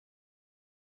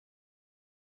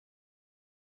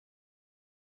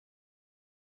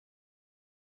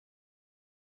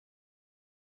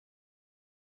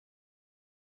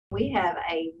We have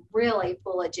a really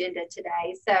full agenda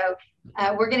today. So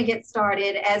we're going to get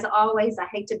started. As always, I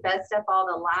hate to bust up all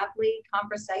the lively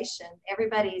conversation.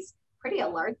 Everybody's pretty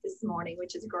alert this morning,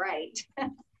 which is great.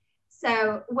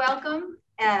 So welcome.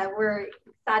 We're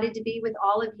excited to be with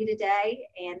all of you today.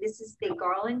 And this is the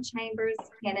Garland Chambers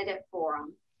Candidate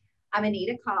Forum. I'm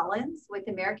Anita Collins with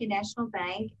American National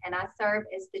Bank, and I serve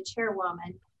as the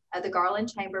chairwoman of the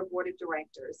Garland Chamber Board of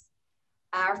Directors.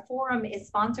 Our forum is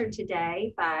sponsored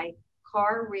today by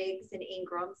Carr, Riggs &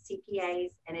 Ingram,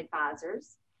 CPAs and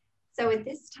Advisors. So at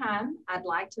this time, I'd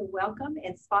like to welcome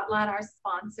and spotlight our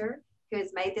sponsor who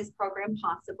has made this program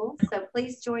possible. So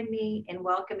please join me in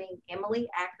welcoming Emily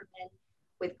Ackerman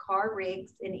with Carr,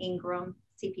 Riggs & Ingram,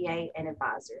 CPA and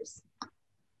Advisors.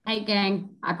 Hey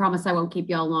gang, I promise I won't keep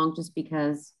y'all long just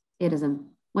because it is a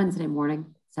Wednesday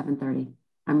morning, 7:30.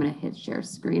 I'm gonna hit share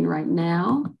screen right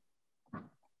now.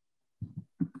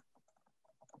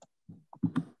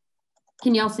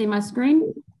 Can y'all see my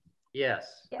screen?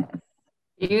 Yes. Yes.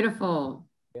 Beautiful.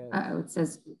 Uh-oh, it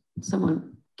says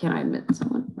someone, can I admit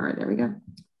someone? All right, there we go.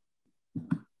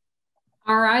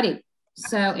 All righty.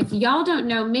 So if y'all don't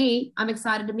know me, I'm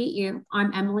excited to meet you.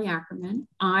 I'm Emily Ackerman.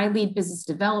 I lead business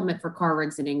development for Carr,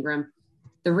 Riggs & Ingram.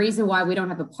 The reason why we don't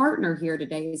have a partner here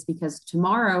today is because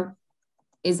tomorrow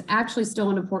is actually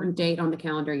still an important date on the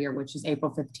calendar year, which is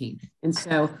April 15th. And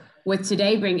so with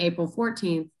today being April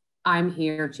 14th, I'm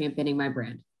here championing my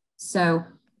brand. So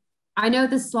I know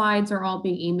the slides are all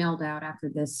being emailed out after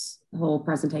this whole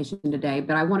presentation today,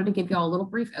 but I wanted to give you all a little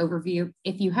brief overview.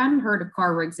 If you hadn't heard of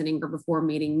Carr, Riggs & Ingram before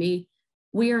meeting me,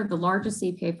 we are the largest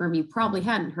CPA firm you probably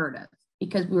hadn't heard of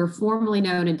because we were formerly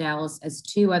known in Dallas as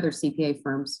two other CPA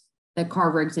firms that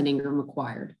Carr, Riggs & Ingram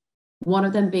acquired. One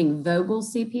of them being Vogel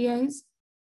CPAs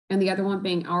and the other one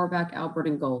being Auerbach, Albert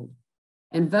 & Gold.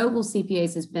 And Vogel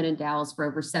CPAs has been in Dallas for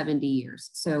over 70 years.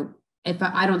 So if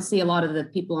I don't see a lot of the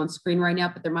people on screen right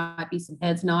now, but there might be some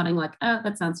heads nodding like, oh,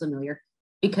 that sounds familiar,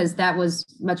 because that was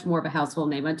much more of a household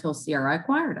name until CRI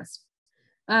acquired us.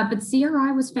 But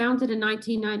CRI was founded in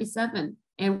 1997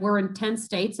 and we're in 10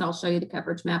 states. I'll show you the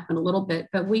coverage map in a little bit,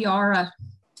 but we are a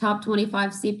top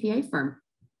 25 CPA firm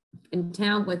in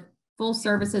town with full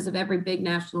services of every big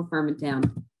national firm in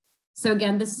town. So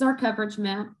again, this is our coverage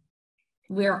map.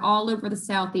 We're all over the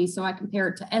Southeast, so I compare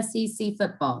it to SEC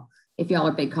football, if y'all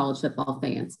are big college football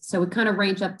fans. So we kind of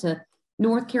range up to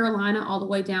North Carolina, all the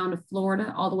way down to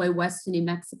Florida, all the way west to New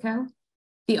Mexico.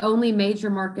 The only major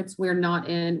markets we're not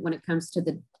in when it comes to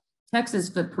the Texas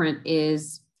footprint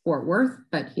is Fort Worth,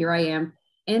 but here I am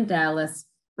in Dallas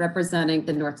representing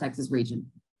the North Texas region.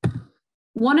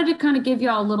 Wanted to kind of give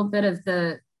y'all a little bit of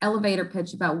the elevator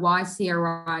pitch about why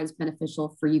CRI is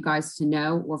beneficial for you guys to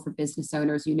know, or for business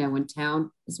owners you know in town,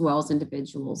 as well as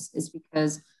individuals, is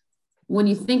because when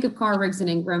you think of Carr, Riggs &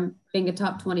 Ingram being a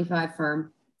top 25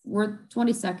 firm, we're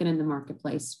 22nd in the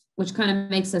marketplace, which kind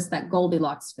of makes us that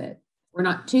Goldilocks fit. We're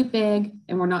not too big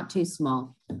and we're not too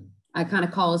small. I kind of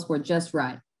call us we're just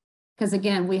right. Because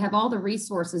again, we have all the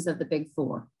resources of the big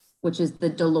four, which is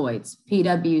the Deloittes,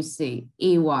 PwC,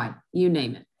 EY, you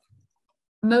name it.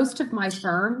 Most of my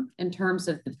firm, in terms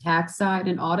of the tax side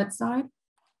and audit side,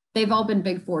 they've all been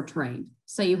Big Four trained.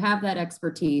 So you have that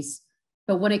expertise.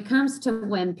 But when it comes to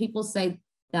when people say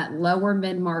that lower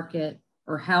mid-market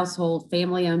or household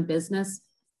family-owned business,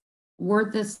 we're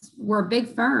a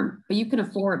big firm, but you can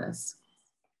afford us.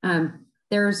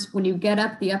 When you get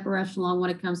up the upper echelon when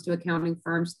it comes to accounting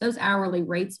firms, those hourly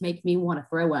rates make me want to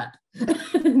throw up.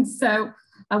 And so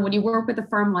when you work with a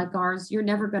firm like ours, you're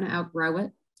never going to outgrow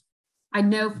it. I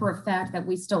know for a fact that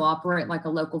we still operate like a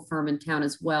local firm in town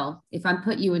as well. If I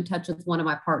put you in touch with one of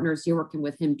my partners, you're working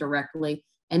with him directly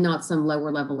and not some lower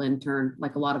level intern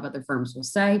like a lot of other firms will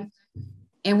say.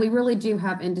 And we really do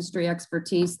have industry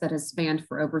expertise that has spanned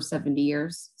for over 70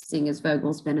 years, seeing as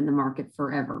Vogel's been in the market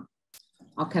forever.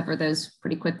 I'll cover those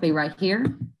pretty quickly right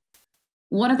here.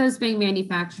 One of those being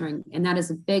manufacturing, and that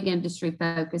is a big industry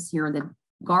focus here in the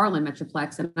Garland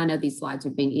Metroplex. And I know these slides are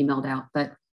being emailed out,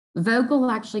 but Vogel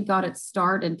actually got its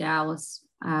start in Dallas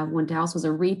when Dallas was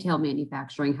a retail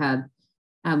manufacturing hub.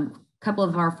 A couple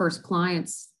of our first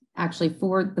clients actually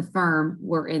for the firm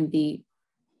were in the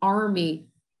Army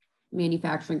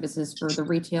manufacturing business for the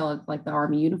retail of like the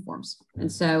Army uniforms.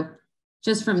 And so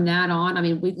just from that on, I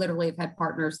mean, we literally have had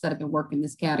partners that have been working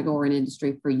this category and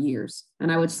industry for years.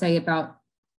 And I would say about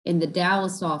in the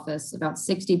Dallas office, about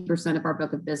 60% of our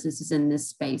book of business is in this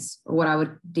space, or what I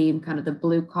would deem kind of the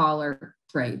blue collar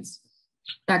trades.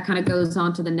 That kind of goes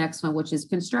on to the next one, which is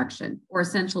construction or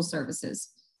essential services.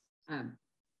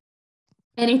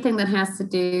 Anything that has to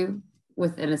do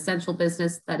with an essential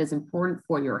business that is important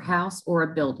for your house or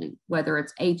a building, whether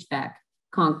it's HVAC,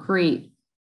 concrete,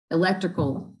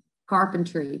 electrical,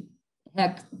 carpentry.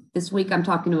 Heck, this week I'm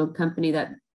talking to a company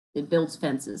that builds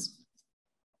fences.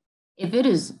 If it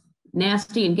is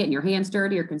nasty and getting your hands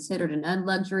dirty are considered an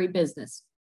unluxury business,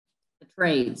 the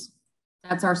trades,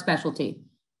 that's our specialty.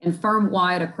 And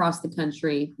firm-wide across the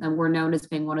country, and we're known as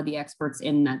being one of the experts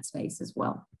in that space as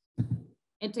well.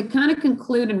 And to kind of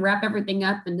conclude and wrap everything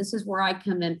up, and this is where I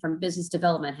come in from business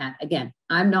development hat. Again,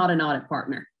 I'm not an audit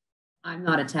partner. I'm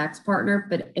not a tax partner,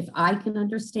 but if I can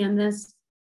understand this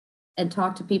and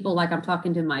talk to people like I'm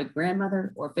talking to my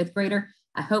grandmother or fifth grader,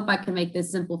 I hope I can make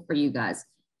this simple for you guys.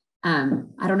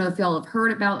 I don't know if y'all have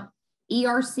heard about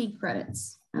ERC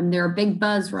credits. They're a big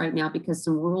buzz right now because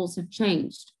some rules have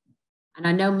changed. And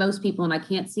I know most people, and I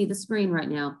can't see the screen right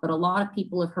now, but a lot of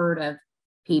people have heard of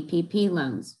PPP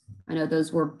loans. I know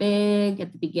those were big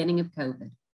at the beginning of COVID,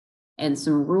 and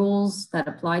some rules that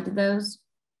applied to those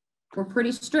were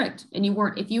pretty strict. And you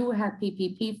weren't, if you had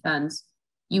PPP funds,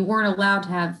 you weren't allowed to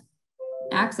have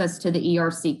access to the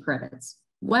ERC credits.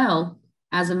 Well,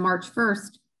 as of March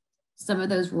 1st, some of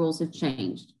those rules have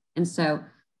changed. And so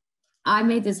I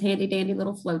made this handy dandy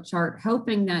little flow chart,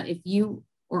 hoping that if you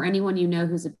or anyone you know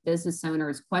who's a business owner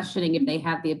is questioning if they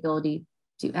have the ability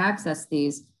to access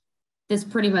these, this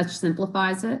pretty much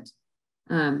simplifies it.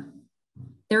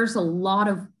 There's a lot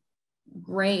of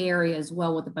gray area as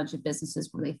well with a bunch of businesses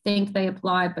where they think they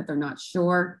apply, but they're not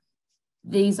sure.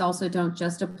 These also don't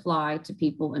just apply to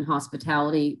people in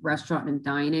hospitality, restaurant, and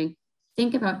dining.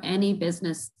 Think about any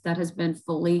business that has been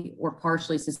fully or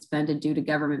partially suspended due to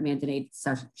government mandated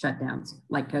shutdowns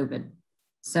like COVID.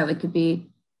 So it could be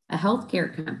a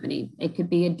healthcare company, it could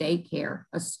be a daycare,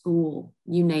 a school,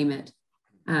 you name it.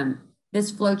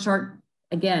 This flow chart,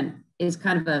 again, is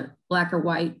kind of a black or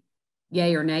white,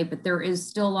 yay or nay, but there is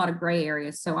still a lot of gray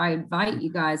areas. So I invite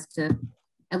you guys to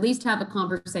at least have a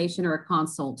conversation or a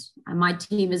consult. My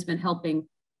team has been helping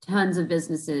tons of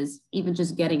businesses, even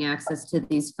just getting access to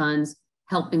these funds,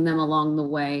 helping them along the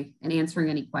way and answering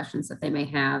any questions that they may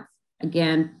have.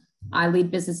 Again, I lead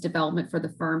business development for the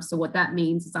firm. So what that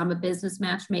means is I'm a business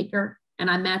matchmaker and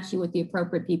I match you with the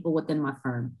appropriate people within my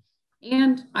firm.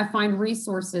 And I find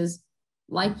resources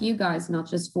like you guys, not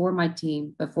just for my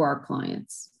team, but for our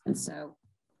clients. And so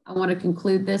I want to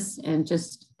conclude this and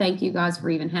just thank you guys for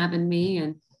even having me,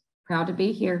 and proud to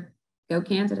be here. Go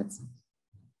candidates.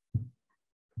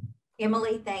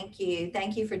 Emily, thank you.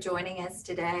 Thank you for joining us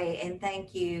today. And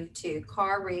thank you to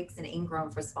Carr, Riggs, and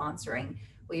Ingram for sponsoring.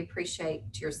 We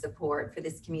appreciate your support for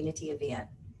this community event.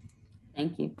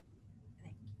 Thank you.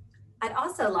 I'd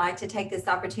also like to take this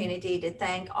opportunity to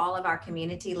thank all of our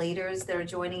community leaders that are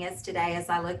joining us today. As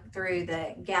I look through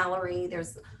the gallery,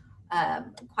 there's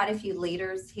quite a few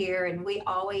leaders here, and we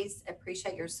always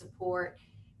appreciate your support,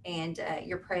 and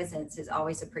your presence is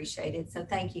always appreciated. So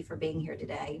thank you for being here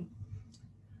today.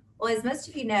 Well, as most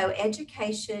of you know,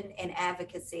 education and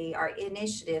advocacy are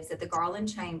initiatives that the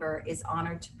Garland Chamber is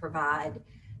honored to provide.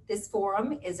 This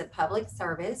forum is a public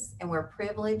service, and we're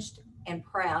privileged and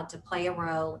proud to play a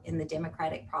role in the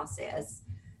democratic process.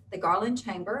 The Garland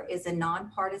Chamber is a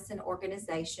nonpartisan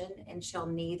organization and shall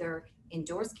neither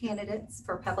endorse candidates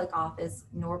for public office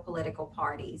nor political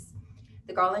parties.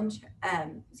 The Garland,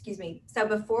 So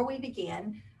before we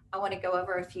begin, I want to go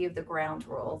over a few of the ground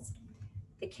rules.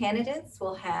 The candidates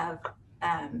will have,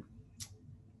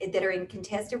 that are in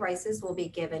contested races will be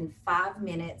given 5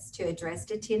 minutes to address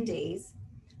attendees.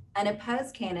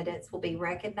 Unopposed candidates will be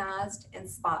recognized and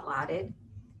spotlighted.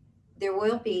 There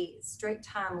will be strict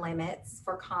time limits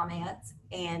for comments,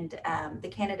 and the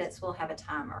candidates will have a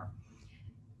timer.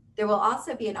 There will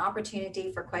also be an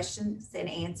opportunity for questions and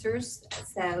answers.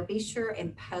 So be sure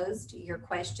and post your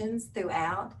questions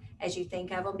throughout as you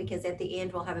think of them, because at the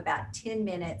end we'll have about 10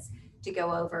 minutes to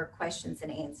go over questions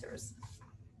and answers.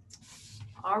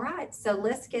 All right, so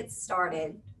let's get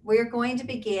started. We're going to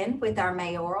begin with our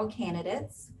mayoral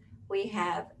candidates. We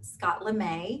have Scott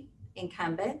LeMay,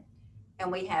 Incumbent,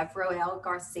 and we have Roel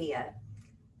Garcia.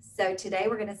 So today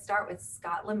we're going to start with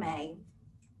Scott LeMay.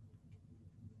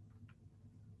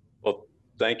 Well,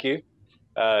 thank you.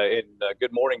 And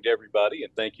good morning to everybody,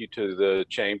 and thank you to the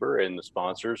Chamber and the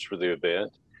sponsors for the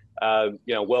event.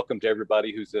 Welcome to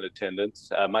everybody who's in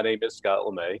attendance. My name is Scott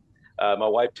LeMay. My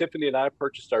wife Tiffany and I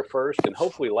purchased our first and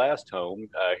hopefully last home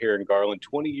here in Garland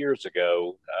 20 years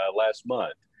ago last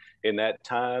month. In that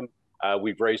time,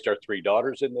 we've raised our 3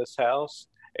 daughters in this house,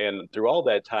 and through all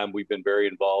that time, we've been very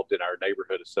involved in our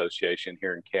neighborhood association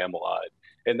here in Camelot.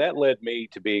 And that led me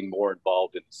to being more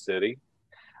involved in the city.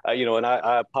 And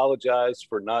I apologize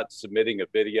for not submitting a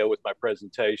video with my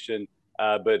presentation,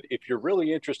 but if you're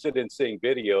really interested in seeing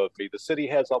video of me, the city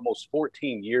has almost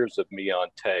 14 years of me on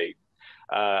tape.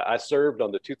 I served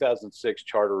on the 2006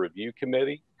 Charter Review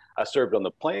Committee. I served on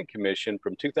the Plan Commission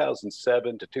from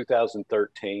 2007 to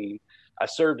 2013. I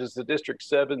served as the District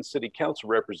 7 City Council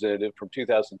representative from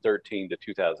 2013 to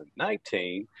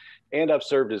 2019, and I've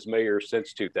served as mayor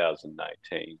since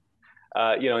 2019.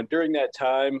 And during that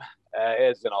time,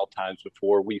 as in all times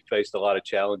before, we faced a lot of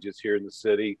challenges here in the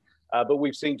city, but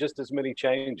we've seen just as many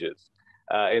changes.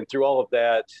 And through all of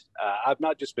that, I've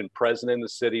not just been present in the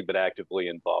city, but actively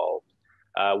involved.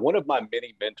 One of my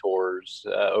many mentors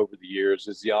over the years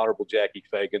is the Honorable Jackie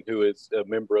Fagan, who is a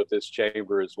member of this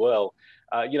chamber as well.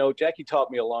 Jackie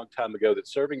taught me a long time ago that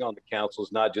serving on the council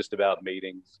is not just about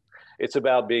meetings. It's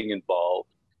about being involved.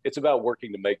 It's about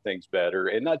working to make things better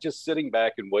and not just sitting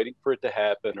back and waiting for it to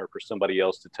happen or for somebody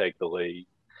else to take the lead.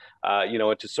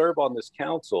 And to serve on this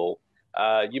council,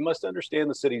 you must understand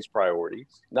the city's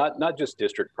priorities, not just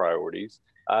district priorities,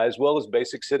 as well as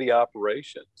basic city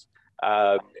operations.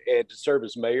 And to serve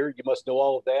as mayor, you must know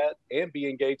all of that and be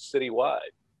engaged citywide.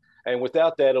 And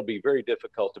without that, it'll be very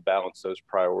difficult to balance those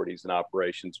priorities and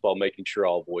operations while making sure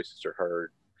all voices are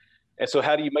heard. And so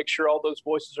how do you make sure all those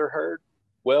voices are heard?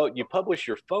 Well, you publish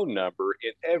your phone number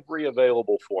in every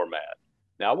available format.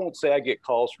 Now, I won't say I get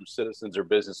calls from citizens or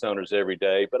business owners every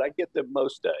day, but I get them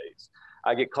most days.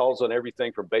 I get calls on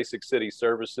everything from basic city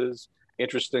services,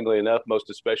 interestingly enough, most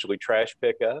especially trash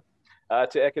pickup,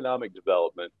 to economic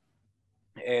development.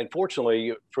 And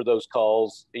fortunately for those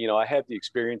calls, I have the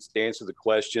experience to answer the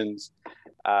questions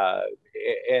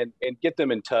and get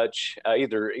them in touch,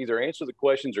 either answer the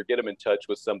questions or get them in touch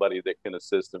with somebody that can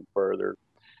assist them further.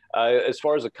 As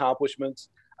far as accomplishments,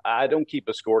 I don't keep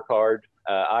a scorecard.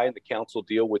 I and the council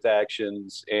deal with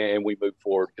actions and we move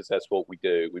forward because that's what we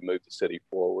do. We move the city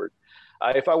forward.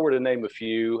 If I were to name a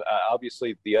few,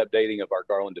 obviously the updating of our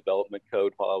Garland Development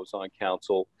Code while I was on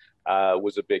council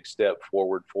was a big step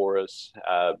forward for us.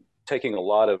 Taking a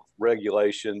lot of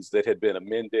regulations that had been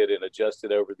amended and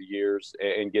adjusted over the years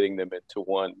and getting them into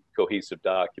one cohesive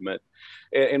document.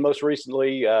 And most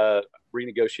recently,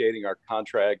 renegotiating our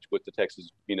contract with the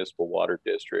Texas Municipal Water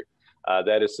District.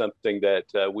 That is something that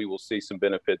we will see some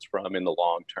benefits from in the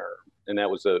long term. And that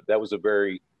was a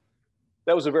very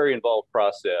involved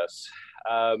process.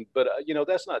 But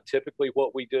that's not typically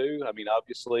what we do. I mean,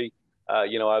 obviously,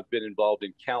 I've been involved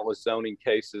in countless zoning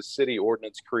cases, city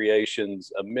ordinance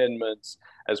creations, amendments,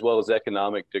 as well as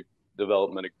economic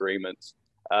development agreements.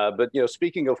 But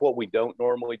speaking of what we don't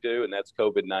normally do, and that's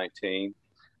COVID-19,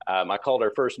 I called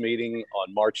our first meeting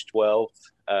on March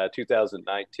 12th,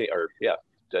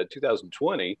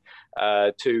 2020,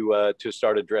 to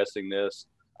start addressing this.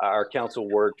 Our council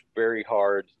worked very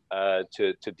hard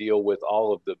to deal with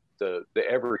all of the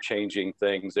ever-changing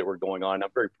things that were going on. I'm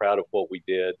very proud of what we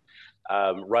did,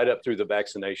 right up through the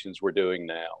vaccinations we're doing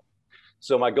now.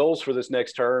 So my goals for this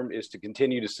next term is to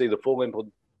continue to see the full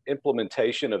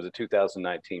implementation of the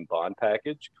 2019 bond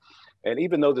package. And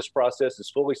even though this process is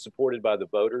fully supported by the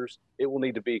voters, it will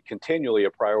need to be continually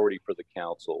a priority for the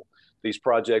council. These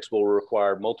projects will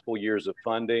require multiple years of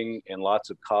funding and lots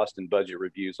of cost and budget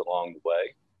reviews along the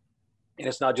way. And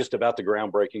it's not just about the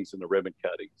groundbreakings and the ribbon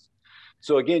cuttings.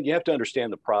 So again, you have to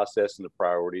understand the process and the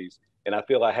priorities. And I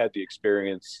feel I have the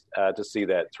experience to see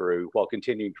that through while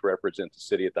continuing to represent the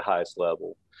city at the highest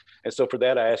level. And so for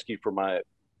that, I ask you for my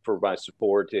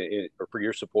support or for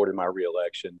your support in my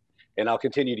reelection. And I'll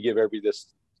continue to give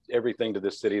everything to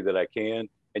this city that I can.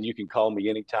 And you can call me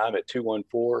anytime at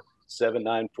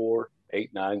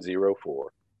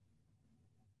 214-794-8904.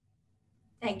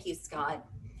 Thank you, Scott.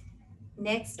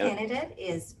 Next candidate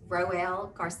is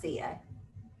Roel Garcia.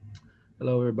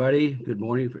 Hello, everybody. Good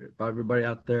morning for everybody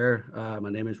out there. My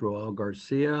name is Roel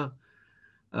Garcia.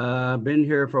 I've been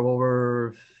here for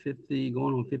over 50,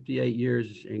 going on 58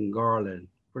 years in Garland,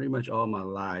 pretty much all my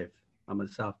life. I'm a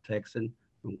South Texan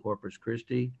from Corpus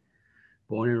Christi,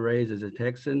 born and raised as a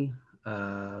Texan.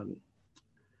 Why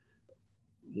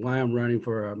I'm running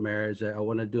for mayor is that I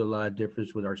want to do a lot of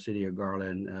difference with our city of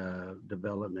Garland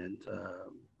development,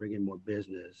 bringing more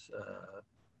business,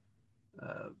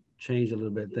 change a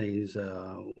little bit of things.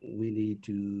 We need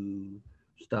to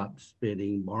stop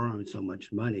borrowing so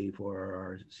much money for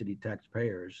our city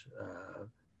taxpayers.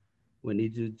 We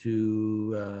need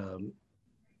to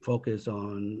focus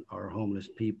on our homeless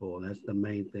people. And that's the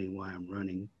main thing why I'm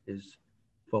running, is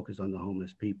focus on the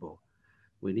homeless people.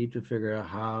 We need to figure out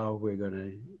how we're going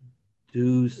to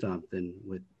do something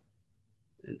with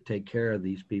and take care of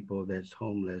these people that's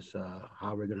homeless,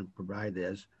 how we're going to provide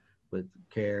this with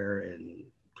care and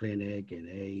clinic and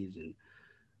aids and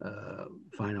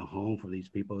find a home for these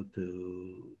people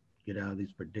to get out of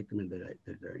these predicament that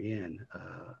they're in.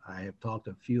 I have talked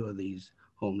to a few of these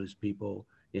homeless people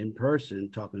in person,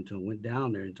 talking to them, went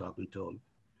down there and talking to them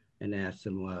and asked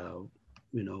them,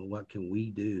 you know, what can we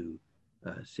do,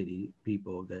 city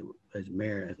people, that as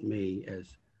mayor, as me,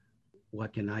 as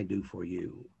what can I do for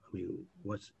you? I mean,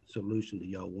 what solution do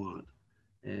y'all want?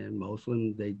 And most of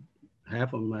them,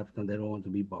 half of them they don't want to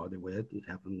be bothered with, and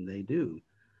half of them they do.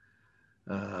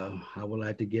 I would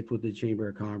like to get with the Chamber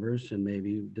of Commerce and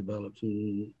maybe develop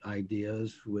some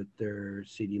ideas with their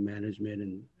city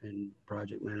management and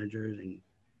project managers, and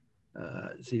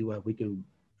see what we can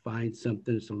find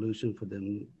something, a solution for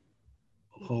them,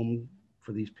 home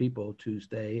for these people to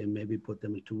stay and maybe put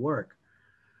them into work.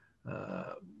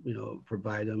 You know,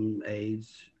 provide them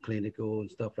aids, clinical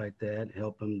and stuff like that,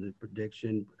 help them the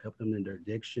prediction, help them in their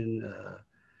addiction.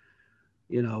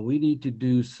 You know, we need to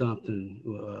do something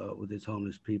with these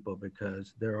homeless people,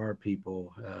 because there are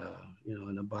people, you know,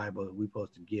 in the Bible, we're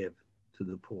supposed to give to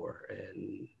the poor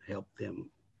and help them,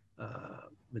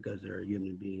 because they're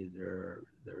human beings,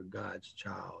 they're God's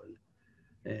child,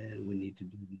 and we need to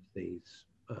do these things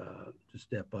to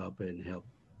step up and help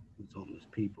these homeless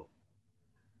people.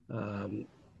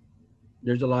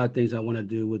 There's a lot of things I want to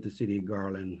do with the city of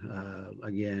Garland.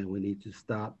 Again, we need to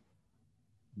stop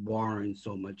borrowing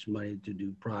so much money to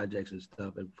do projects and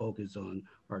stuff and focus on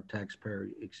our taxpayer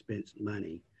expense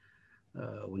money.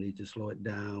 We need to slow it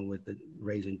down with the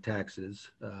raising taxes.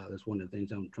 That's one of the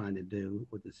things I'm trying to do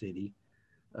with the city.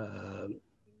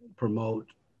 Promote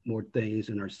more things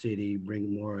in our city,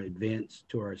 bring more events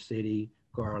to our city,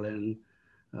 Garland.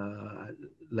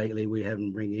 Lately, we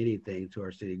haven't bring anything to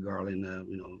our city, Garland.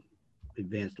 You know,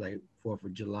 events like 4th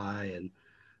of July and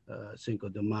Cinco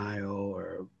de Mayo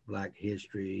or Black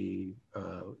History,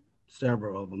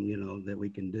 several of them, you know, that we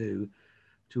can do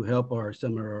to help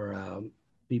some of our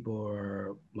people,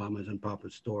 or mamas and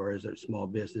papas stores, or small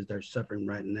business that are suffering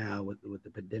right now with the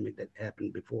pandemic that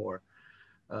happened before,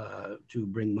 to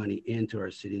bring money into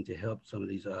our city and to help some of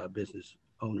these business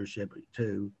ownership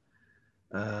too.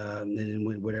 And then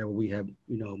whatever we have,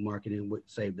 you know, marketing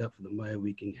saved up for the money,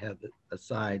 we can have it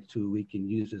aside to, we can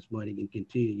use this money and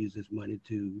continue to use this money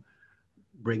to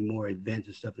bring more events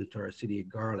and stuff into our city of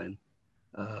Garland.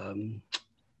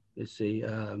 Let's see,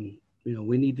 you know,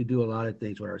 we need to do a lot of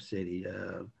things with our city,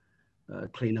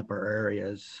 clean up our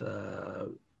areas,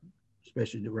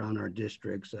 especially around our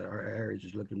districts. Our areas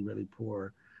is looking really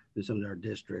poor in some of our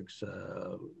districts.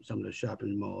 Some of the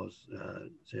shopping malls,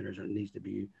 centers that needs to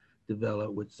be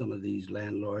developed with some of these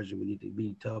landlords, and we need to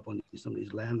be tough on some of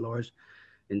these landlords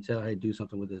and tell how to do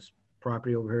something with this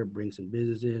property over here, bring some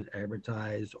business in,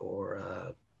 advertise,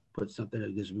 or put something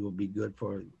that this will be good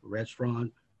for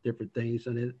restaurant, different things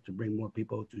in it to bring more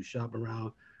people to shop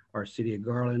around our city of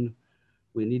Garland.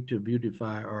 We need to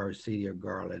beautify our city of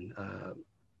Garland.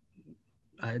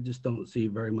 I just don't see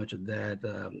very much of that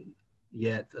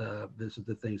yet. This is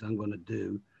the things I'm going to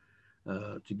do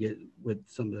to get with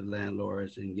some of the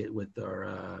landlords and get with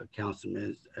our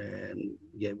councilmen and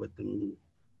get with them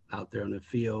out there on the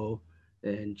field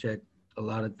and check a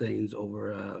lot of things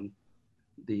over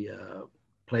the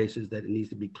places that it needs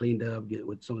to be cleaned up, get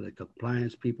with some of the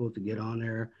compliance people to get on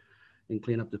there and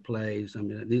clean up the place. I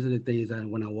mean, these are the things that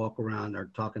when I walk around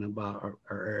are talking about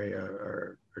our area,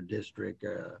 our district,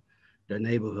 their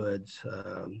neighborhoods.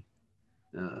 And,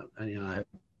 you know, I have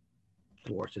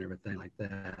sports and everything like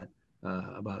that.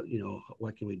 About, you know,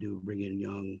 what can we do, bring in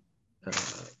young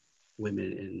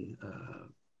women and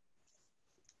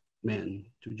men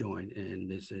to join. And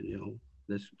they said, you know,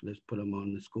 let's put them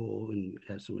on the school and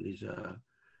have some of these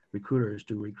recruiters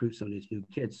to recruit some of these new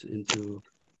kids into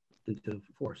the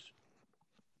force.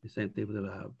 The same thing with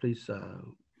the police,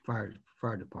 fire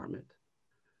department.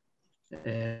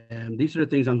 And these are the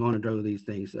things I'm going to do with these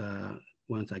things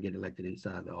once I get elected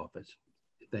inside the office.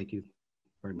 Thank you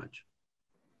very much.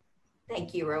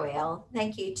 Thank you, Roel.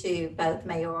 Thank you to both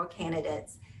mayoral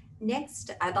candidates.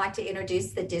 Next, I'd like to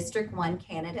introduce the District 1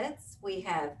 candidates. We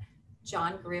have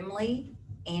John Grimley,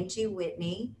 Angie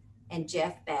Whitney, and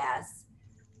Jeff Bass.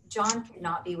 John could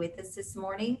not be with us this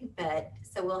morning,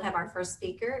 so we'll have our first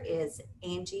speaker is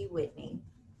Angie Whitney.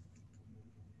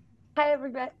 Hi,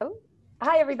 everybody.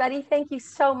 Hi, everybody. Thank you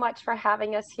so much for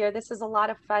having us here. This is a lot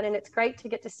of fun, and it's great to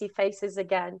get to see faces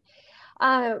again.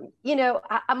 You know,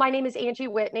 my name is Angie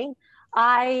Whitney.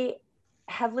 I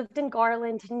have lived in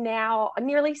Garland now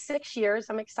nearly 6 years.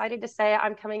 I'm excited to say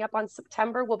I'm coming up on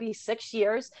September, will be 6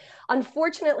 years.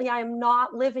 Unfortunately, I am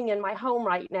not living in my home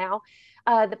right now.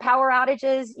 The power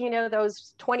outages, you know,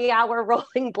 those 20-hour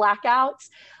rolling blackouts,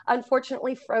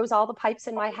 unfortunately froze all the pipes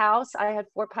in my house. I had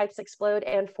 4 pipes explode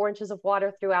and 4 inches of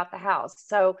water throughout the house.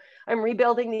 So I'm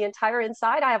rebuilding the entire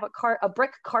inside. I have a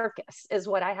brick carcass is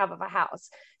what I have of a house.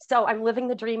 So I'm living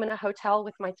the dream in a hotel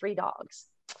with my 3 dogs.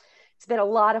 It's been a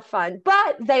lot of fun,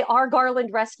 but they are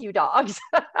Garland rescue dogs.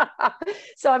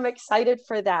 So I'm excited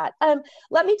for that.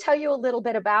 Let me tell you a little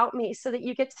bit about me so that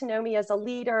you get to know me as a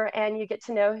leader and you get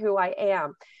to know who I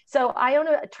am. So I own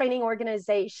a training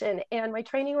organization, and my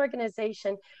training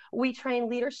organization, we train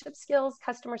leadership skills,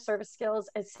 customer service skills,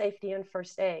 and safety and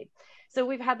first aid. So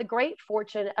we've had the great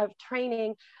fortune of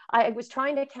training. I was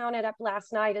trying to count it up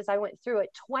last night as I went through it,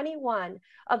 21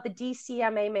 of the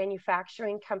DCMA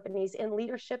manufacturing companies in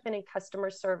leadership and in customer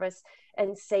service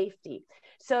and safety.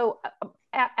 So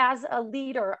as a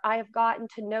leader, I have gotten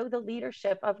to know the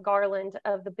leadership of Garland,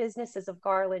 of the businesses of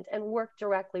Garland, and work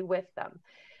directly with them.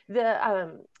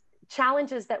 The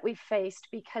challenges that we faced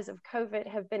because of COVID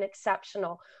have been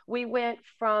exceptional. We went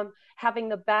from having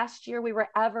the best year we were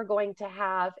ever going to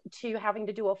have to having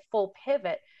to do a full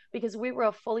pivot, because we were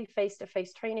a fully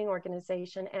face-to-face training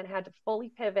organization and had to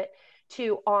fully pivot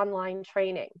to online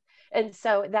training. And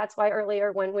so that's why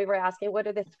earlier when we were asking, what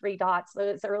are the 3 dots?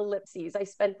 Those are ellipses. I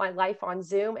spent my life on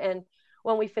Zoom, and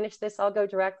when we finish this, I'll go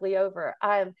directly over.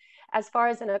 As far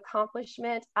as an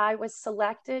accomplishment, I was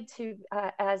selected to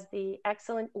as the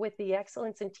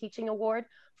Excellence in Teaching Award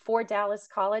for Dallas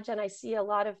College, and I see a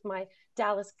lot of my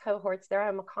Dallas cohorts there.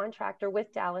 I'm a contractor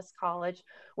with Dallas College,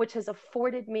 which has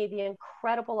afforded me the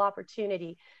incredible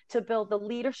opportunity to build the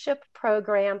leadership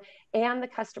program and the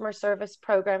customer service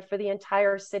program for the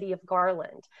entire city of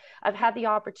Garland. I've had the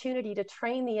opportunity to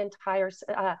train the entire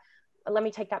let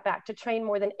me take that back, to train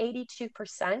more than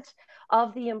 82%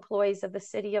 of the employees of the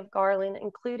city of Garland,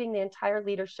 including the entire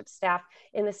leadership staff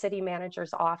in the city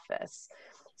manager's office.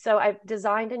 So I've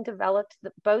designed and developed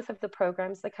both of the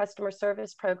programs, the customer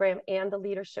service program and the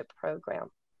leadership program.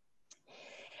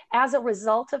 As a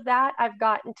result of that, I've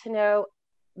gotten to know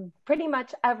pretty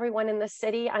much everyone in the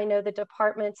city. I know the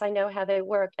departments, I know how they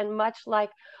work. And much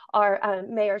like our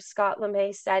Mayor Scott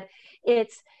LeMay said,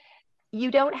 you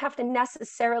don't have to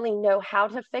necessarily know how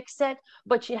to fix it,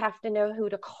 but you have to know who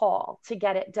to call to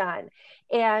get it done.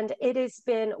 And it has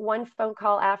been one phone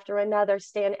call after another,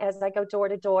 Stan, as I go door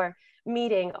to door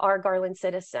meeting our Garland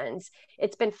citizens.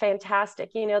 It's been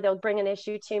fantastic. You know, they'll bring an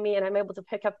issue to me and I'm able to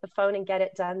pick up the phone and get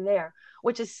it done there,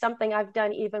 which is something I've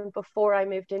done even before I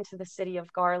moved into the city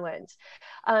of Garland.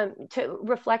 To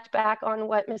reflect back on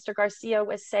what Mr. Garcia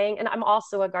was saying, and I'm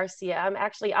also a Garcia. I'm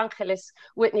actually Angie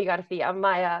Whitney Garcia.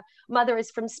 My mother is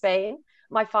from Spain.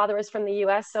 My father is from the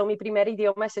US, so mi primer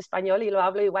idioma es español y lo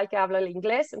hablo igual que hablo el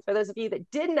inglés. And for those of you that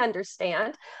didn't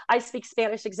understand, I speak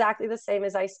Spanish exactly the same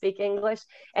as I speak English.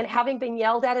 And having been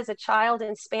yelled at as a child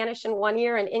in Spanish in one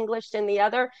ear and English in the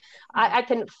other, I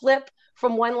can flip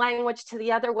from one language to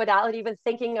the other without even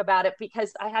thinking about it,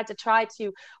 because I had to try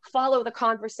to follow the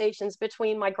conversations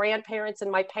between my grandparents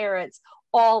and my parents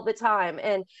all the time.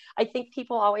 And I think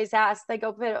people always ask, they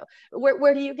go,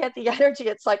 where do you get the energy?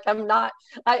 It's like,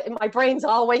 my brain's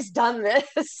always done this.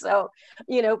 So,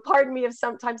 you know, pardon me if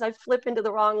sometimes I flip into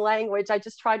the wrong language. I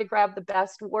just try to grab the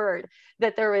best word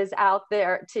that there is out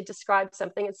there to describe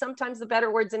something. And sometimes the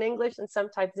better word's in English and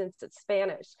sometimes it's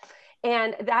Spanish.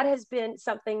 And that has been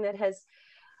something that has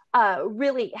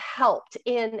really helped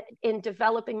in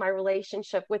developing my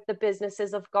relationship with the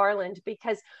businesses of Garland,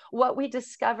 because what we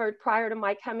discovered prior to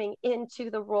my coming into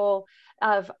the role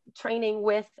of training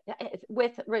with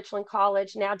Richland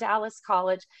College, now Dallas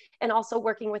College, and also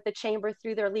working with the Chamber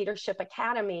through their Leadership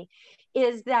Academy,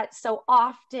 is that so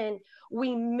often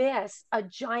we miss a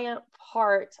giant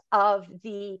part of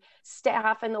the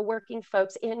staff and the working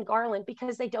folks in Garland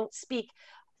because they don't speak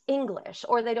English,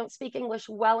 or they don't speak English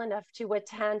well enough to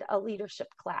attend a leadership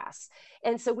class.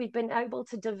 And so we've been able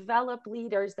to develop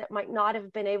leaders that might not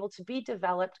have been able to be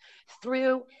developed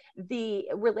through the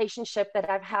relationship that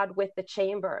I've had with the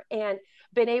Chamber, and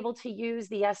been able to use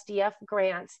the SDF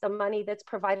grants, the money that's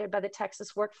provided by the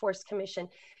Texas Workforce Commission,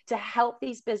 to help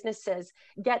these businesses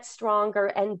get stronger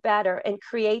and better and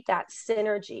create that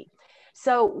synergy.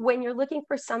 So when you're looking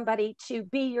for somebody to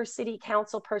be your city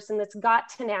council person that's got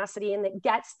tenacity and that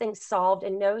gets things solved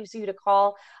and knows who to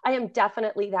call, I am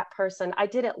definitely that person. I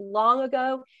did it long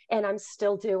ago and I'm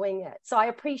still doing it. So I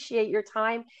appreciate your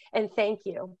time and thank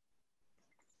you.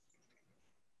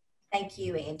 Thank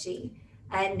you, Angie.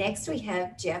 Next we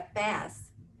have Jeff Bass.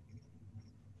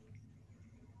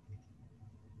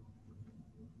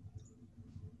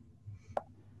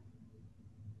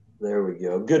 There we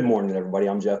go. Good morning, everybody.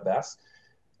 I'm Jeff Bass.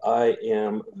 I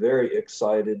am very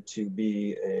excited to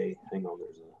be hang on,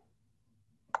 there's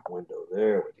a window.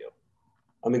 There we go.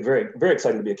 I'm very, very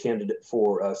excited to be a candidate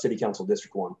for City Council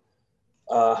District 1.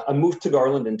 I moved to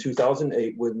Garland in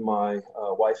 2008 with my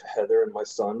wife, Heather, and my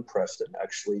son, Preston.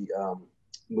 Actually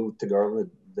moved to Garland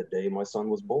the day my son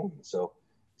was born. So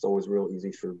it's always real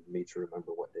easy for me to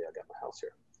remember what day I got my house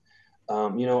here.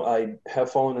 You know, I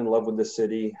have fallen in love with this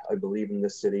city. I believe in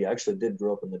this city. I actually did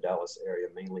grow up in the Dallas area,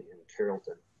 mainly in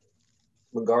Carrollton.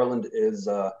 But Garland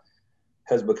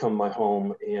has become my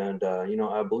home. And, you know,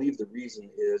 I believe the reason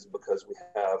is because we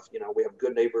have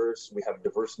good neighbors, we have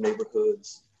diverse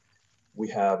neighborhoods, we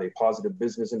have a positive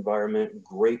business environment,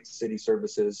 great city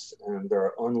services, and there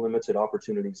are unlimited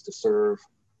opportunities to serve,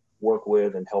 work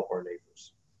with, and help our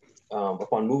neighbors.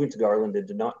 Upon moving to Garland, it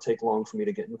did not take long for me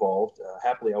to get involved.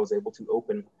 Happily, I was able to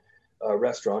open a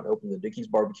restaurant, open the Dickey's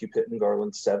Barbecue Pit in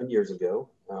Garland 7 years ago.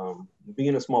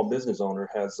 Being a small business owner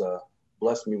has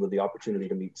blessed me with the opportunity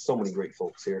to meet so many great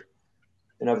folks here.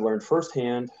 And I've learned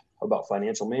firsthand about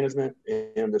financial management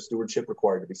and the stewardship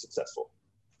required to be successful.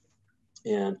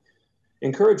 And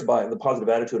encouraged by the positive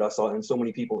attitude I saw in so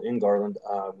many people in Garland,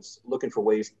 I was looking for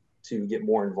ways to get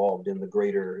more involved in the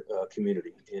greater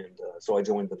community. And so I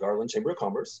joined the Garland Chamber of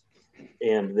Commerce,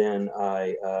 and then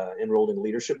I enrolled in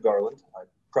Leadership Garland. I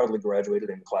proudly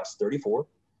graduated in class 34,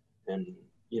 and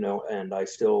and I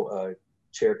still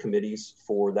chair committees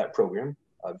for that program.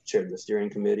 I've chaired the steering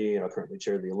committee, and I currently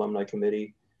chair the alumni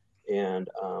committee. And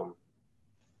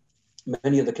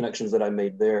many of the connections that I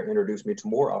made there introduced me to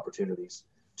more opportunities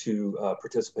to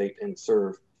participate and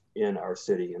serve in our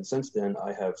city. And since then,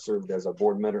 I have served as a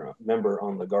board member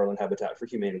on the Garland Habitat for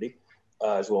Humanity,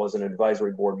 as well as an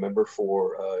advisory board member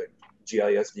for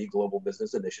GISD Global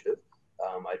Business Initiative.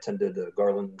 I attended the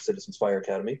Garland Citizens Fire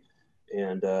Academy,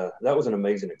 and that was an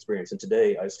amazing experience. And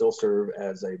today, I still serve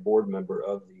as a board member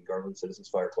of the Garland Citizens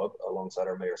Fire Club alongside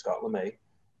our Mayor, Scott LeMay.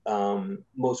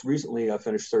 Most recently, I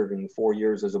finished serving 4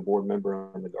 years as a board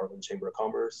member on the Garland Chamber of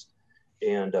Commerce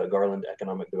and Garland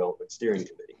Economic Development Steering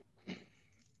Committee.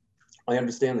 I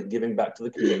understand that giving back to the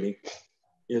community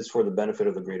is for the benefit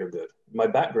of the greater good. My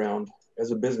background as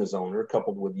a business owner,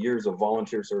 coupled with years of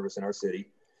volunteer service in our city,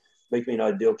 make me an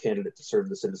ideal candidate to serve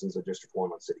the citizens of District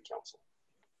 1 on City Council.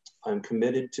 I'm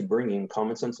committed to bringing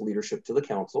common sense leadership to the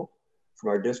council from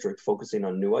our district, focusing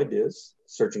on new ideas,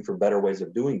 searching for better ways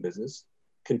of doing business,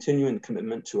 continuing the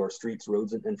commitment to our streets,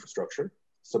 roads, and infrastructure,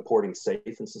 supporting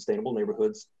safe and sustainable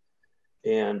neighborhoods.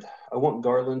 And I want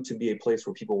Garland to be a place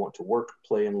where people want to work,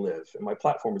 play, and live. And my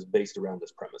platform is based around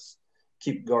this premise.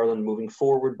 Keep Garland moving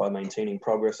forward by maintaining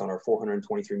progress on our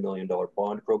 $423 million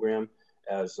bond program.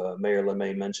 As Mayor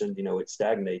LeMay mentioned, it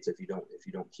stagnates if you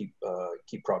don't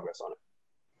keep progress on it.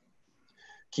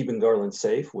 Keeping Garland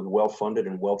safe with well-funded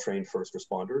and well-trained first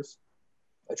responders,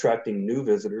 attracting new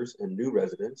visitors and new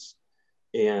residents.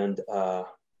 And I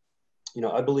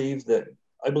believe that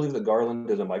Garland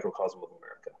is a microcosm of America.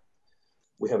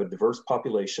 We have a diverse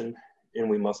population, and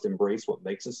we must embrace what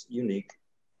makes us unique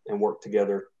and work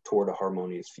together toward a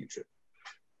harmonious future.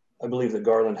 I believe that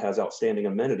Garland has outstanding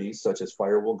amenities such as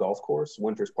Firewall Golf Course,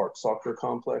 Winters Park Soccer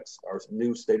Complex, our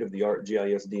new state-of-the-art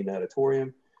GISD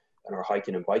natatorium, and our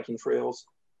hiking and biking trails.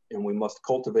 And we must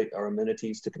cultivate our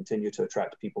amenities to continue to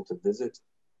attract people to visit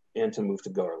and to move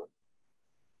to Garland.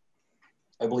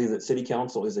 I believe that City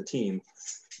Council is a team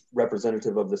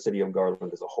representative of the city of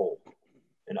Garland as a whole.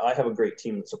 And I have a great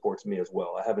team that supports me as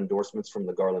well. I have endorsements from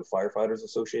the Garland Firefighters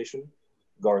Association,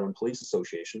 Garland Police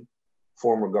Association,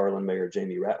 former Garland Mayor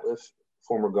Jamie Ratliff,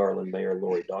 former Garland Mayor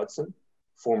Lori Dodson,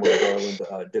 former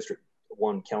Garland District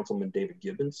 1 Councilman David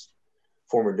Gibbons,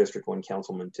 former District 1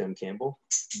 Councilman Tim Campbell,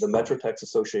 the Metrotex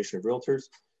Association of Realtors,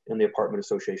 and the Apartment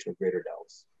Association of Greater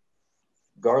Dallas.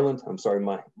 Garland, I'm sorry,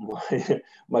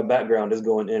 my background is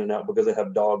going in and out because I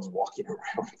have dogs walking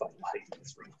around by light in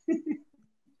this room.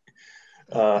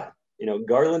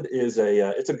 Garland is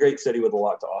it's a great city with a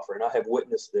lot to offer, and I have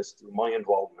witnessed this through my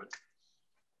involvement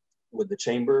with the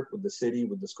chamber, with the city,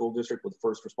 with the school district, with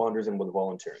first responders, and with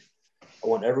volunteering. I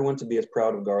want everyone to be as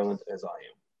proud of Garland as I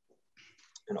am.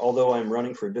 And although I am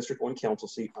running for a District 1 council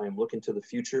seat, I am looking to the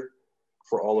future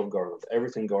for all of Garland.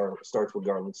 Everything Garland starts with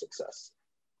Garland's success.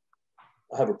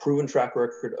 I have a proven track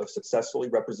record of successfully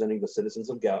representing the citizens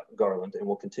of Garland, and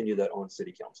will continue that on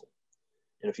City Council.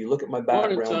 And if you look at my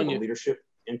background in leadership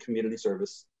and community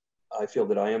service, I feel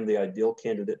that I am the ideal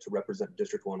candidate to represent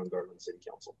District 1 on Garland City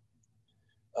Council.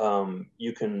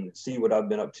 You can see what I've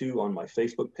been up to on my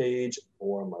Facebook page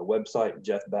or on my website,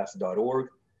 jeffbass.org.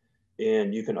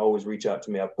 And you can always reach out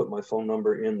to me. I've put my phone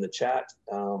number in the chat.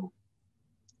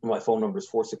 My phone number is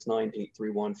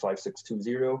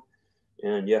 469-831-5620.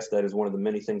 And yes, that is one of the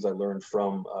many things I learned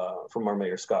from our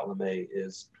Mayor, Scott LeMay,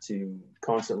 is to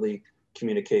constantly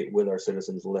communicate with our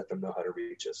citizens and let them know how to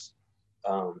reach us.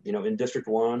 You know, in District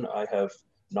 1, I have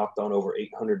knocked on over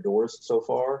 800 doors so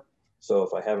far. So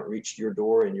if I haven't reached your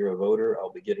door and you're a voter,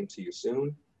 I'll be getting to you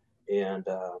soon. And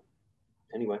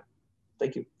anyway,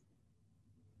 thank you.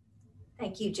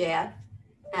 Thank you, Jeff.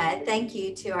 Thank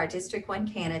you to our District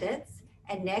 1 candidates.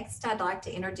 And next, I'd like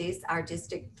to introduce our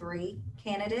District 3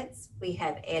 candidates. We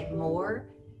have Ed Moore,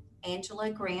 Angela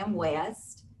Graham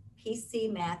West,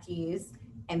 PC Mathews,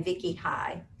 and Vicki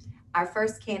High. Our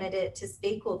first candidate to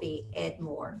speak will be Ed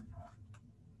Moore.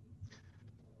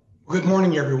 Good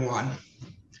morning, everyone.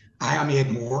 I am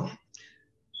Ed Moore.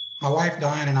 My wife,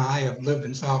 Diane, and I have lived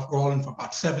in South Garland for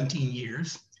about 17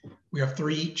 years. We have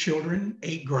 3 children,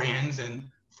 8 grands,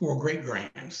 and 4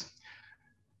 great-grands.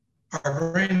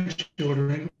 Our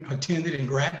grandchildren attended and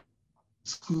graduated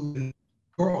school in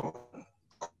Garland,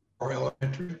 or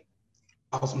elementary,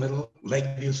 House Middle,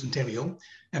 Lakeview, Centennial,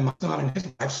 and my son and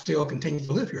his wife still continue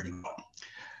to live here in Garland.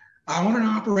 I want to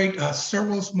operate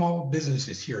several small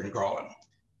businesses here in Garland: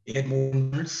 Ed Moore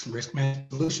Risk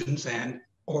Management Solutions and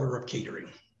Order of Catering.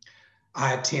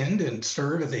 I attend and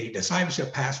serve as a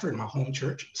discipleship pastor in my home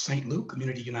church, St. Luke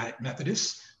Community United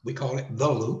Methodist. We call it The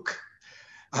Luke.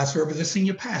 I serve as a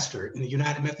senior pastor in the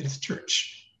United Methodist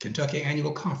Church, Kentucky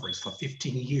Annual Conference for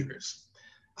 15 years.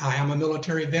 I am a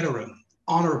military veteran,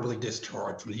 honorably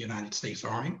discharged from the United States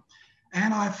Army,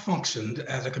 and I've functioned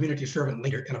as a community servant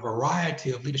leader in a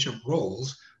variety of leadership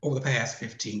roles over the past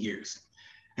 15 years.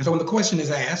 And so when the question is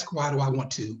asked, why do I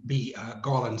want to be a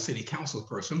Garland City Council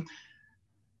person?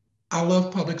 I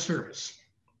love public service.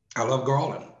 I love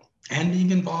Garland and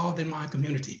being involved in my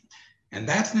community. And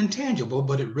that's intangible,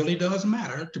 but it really does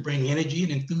matter to bring energy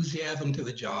and enthusiasm to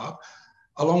the job,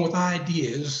 along with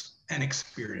ideas and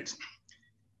experience.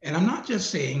 And I'm not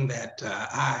just saying that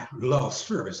I love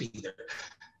service either.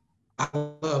 I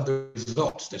love the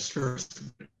results that service.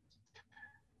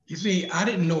 You see, I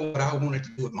didn't know what I wanted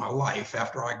to do with my life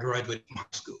after I graduated from high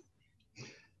school.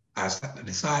 I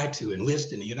decided to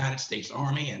enlist in the United States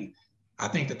Army, and I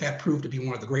think that that proved to be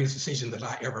one of the greatest decisions that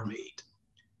I ever made.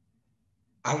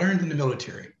 I learned in the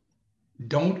military,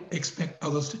 don't expect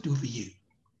others to do for you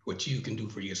what you can do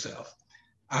for yourself.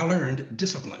 I learned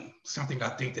discipline, something I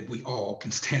think that we all can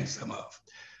stand some of.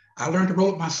 I learned to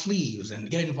roll up my sleeves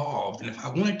and get involved. And if I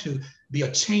wanted to be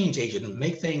a change agent and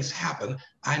make things happen,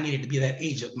 I needed to be that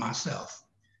agent myself.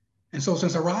 And so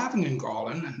since arriving in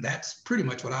Garland, that's pretty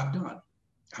much what I've done.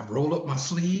 I've rolled up my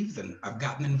sleeves and I've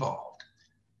gotten involved.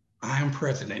 I am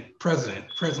presently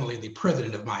the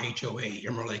president of my HOA,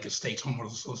 Emerald Lake Estates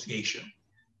Homeowners Association,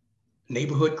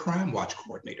 Neighborhood Crime Watch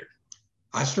Coordinator.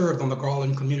 I served on the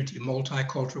Garland Community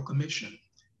Multicultural Commission.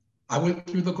 I went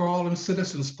through the Garland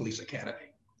Citizens Police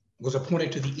Academy, was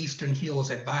appointed to the Eastern Hills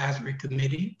Advisory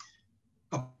Committee,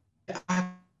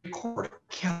 I recorded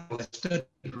Catalyst Study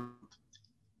Group,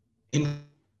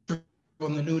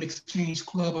 on the Noon Exchange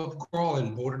Club of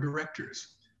Garland Board of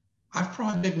Directors. I've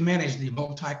project managed the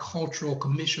Multicultural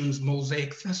Commission's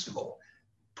Mosaic Festival,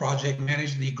 project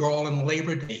managed the Garland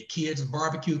Labor Day Kids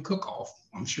Barbecue Cook-Off.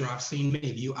 I'm sure I've seen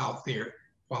many of you out there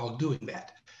while doing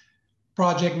that.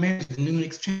 Project managed the Noon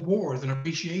Exchange Awards and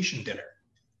Appreciation Dinner.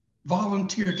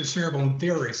 Volunteered to serve on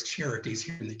various charities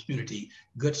here in the community: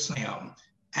 Good Sam,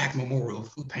 Act Memorial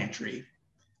Food Pantry,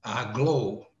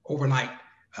 Glow Overnight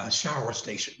Shower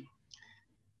Station.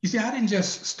 You see, I didn't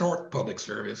just start public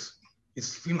service. It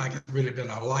seemed like it's really been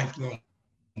a lifelong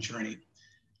journey.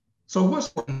 So what's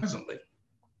presently?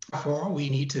 Therefore, we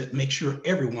need to make sure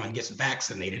everyone gets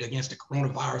vaccinated against the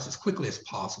coronavirus as quickly as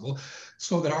possible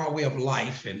so that our way of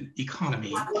life and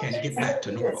economy can get back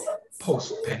to normal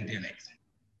post-pandemic.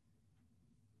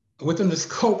 Within the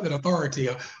scope and authority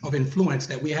of influence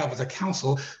that we have as a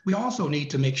council, we also need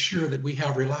to make sure that we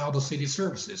have reliable city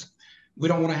services. We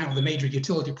don't want to have the major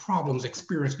utility problems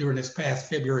experienced during this past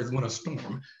February's winter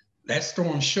storm. That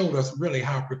storm showed us really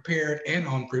how prepared and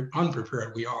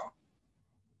unprepared we are.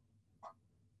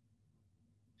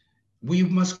 We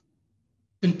must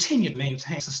continue to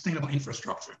maintain sustainable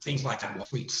infrastructure, things like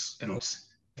streets and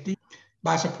safety,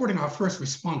 by supporting our first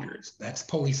responders, that's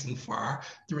police and fire,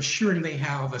 through assuring they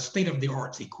have a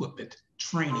state-of-the-art equipment,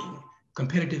 training,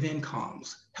 competitive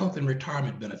incomes, health and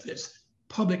retirement benefits.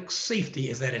 Public safety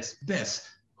is at its best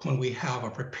when we have a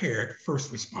prepared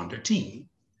first responder team.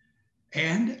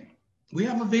 And we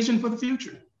have a vision for the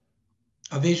future.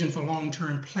 A vision for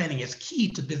long-term planning is key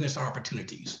to business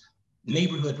opportunities,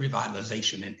 neighborhood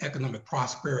revitalization, and economic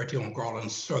prosperity on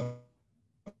Garland's southern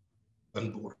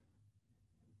border.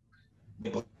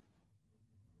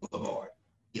 Boulevard,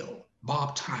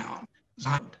 Bob Town,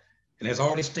 Zion, and as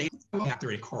already stated,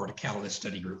 after a corridor catalyst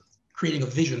study group, creating a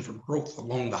vision for growth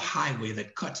along the highway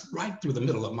that cuts right through the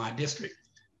middle of my district.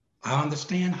 I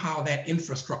understand how that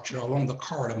infrastructure along the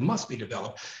corridor must be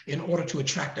developed in order to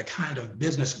attract the kind of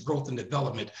business growth and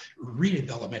development,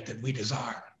 redevelopment that we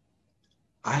desire.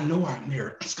 I know our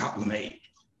Mayor, Scott LeMay.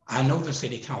 I know the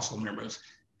city council members,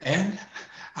 and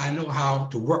I know how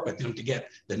to work with them to get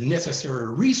the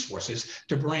necessary resources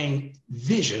to bring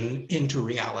vision into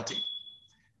reality.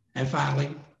 And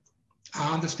finally,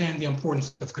 I understand the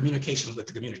importance of communication with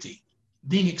the community,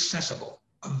 being accessible,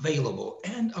 available,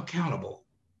 and accountable.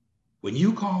 When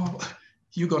you call,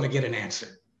 you're going to get an answer.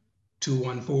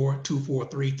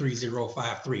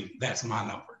 214-243-3053. That's my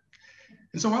number.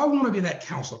 And so I want to be that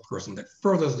council person that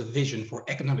furthers the vision for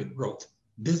economic growth,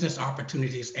 business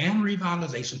opportunities, and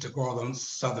revitalization to Garland's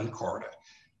Southern Corridor.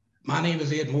 My name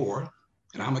is Ed Moore,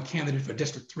 and I'm a candidate for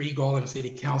District 3 Garland City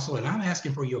Council, and I'm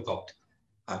asking for your vote.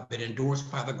 I've been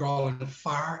endorsed by the Garland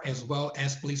Fire as well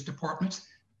as police departments,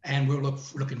 and we're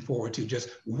looking forward to just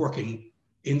working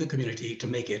in the community to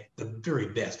make it the very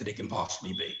best that it can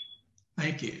possibly be.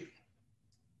 Thank you.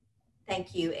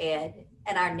 Thank you, Ed.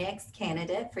 And our next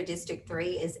candidate for District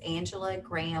 3 is Angela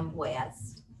Graham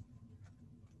West.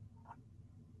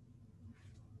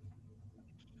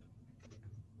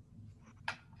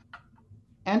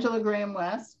 Angela Graham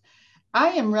West. I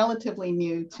am relatively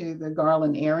new to the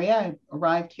Garland area. I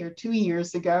arrived here 2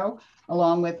 years ago,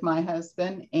 along with my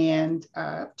husband and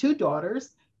 2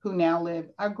 daughters who now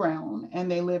are grown, and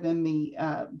they live in the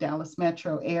Dallas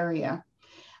metro area.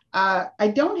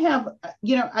 I don't have,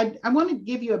 I want to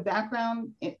give you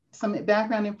some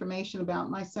background information about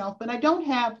myself, but I don't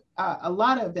have a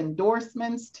lot of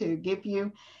endorsements to give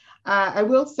you. I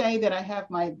will say that I have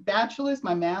my bachelor's,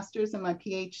 my master's, and my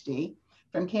PhD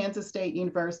from Kansas State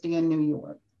University in New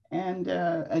York, and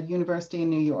a university in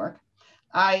New York.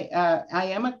 I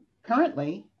am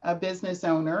currently a business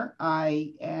owner.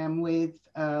 I am with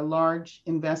a large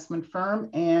investment firm,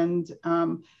 and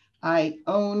I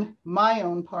own my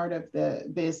own part of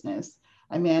the business.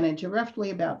 I manage roughly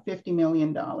about $50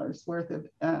 million worth of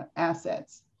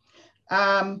assets.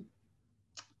 I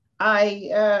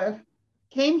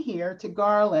came here to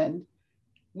Garland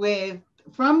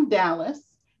from Dallas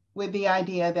with the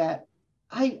idea that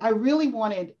I really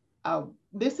wanted,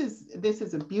 this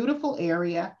is a beautiful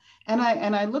area. And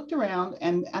I looked around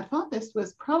and I thought this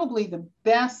was probably the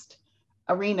best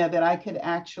arena that I could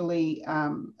actually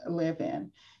live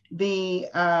in.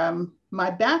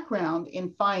 My background in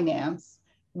finance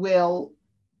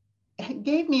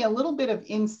gave me a little bit of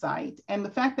insight, and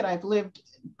the fact that I've lived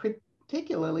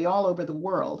particularly all over the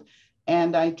world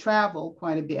and I travel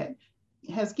quite a bit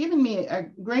has given me a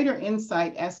greater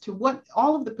insight as to what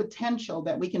all of the potential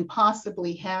that we can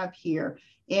possibly have here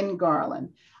in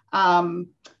Garland.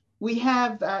 We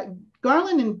have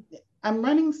Garland, and I'm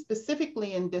running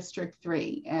specifically in District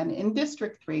 3, and in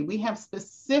District 3 we have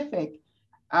specific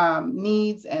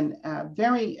needs and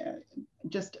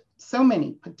just so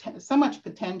much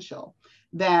potential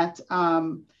that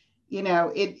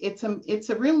it's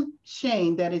a real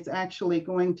shame that it's actually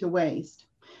going to waste.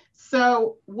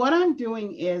 So what I'm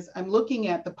doing is I'm looking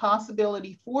at the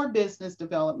possibility for business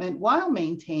development while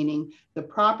maintaining the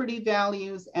property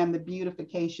values and the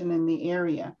beautification in the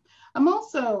area. I'm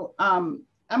also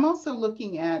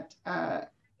looking at,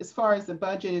 as far as the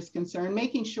budget is concerned,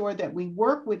 making sure that we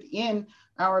work within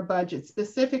our budget,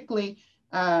 specifically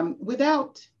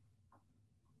without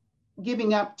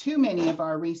giving up too many of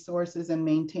our resources and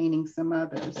maintaining some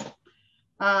others.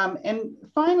 And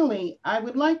finally, I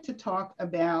would like to talk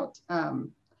about,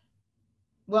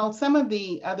 some of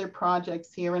the other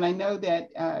projects here. And I know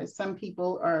that some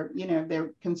people are,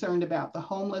 they're concerned about the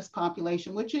homeless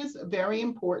population, which is very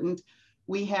important.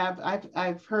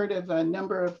 I've heard of a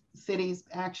number of cities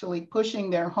actually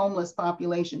pushing their homeless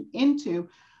population into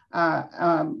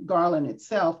Garland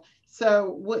itself. So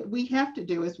what we have to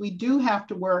do is we do have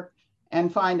to work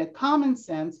and find a common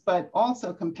sense, but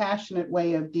also compassionate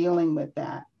way of dealing with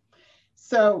that.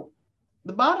 So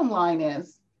the bottom line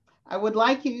is, I would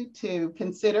like you to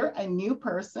consider a new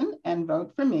person and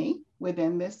vote for me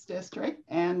within this district.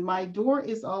 And my door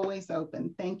is always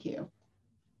open. Thank you.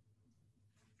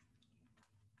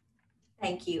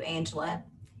 Thank you, Angela.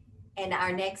 And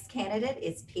our next candidate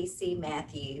is PC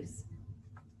Mathews.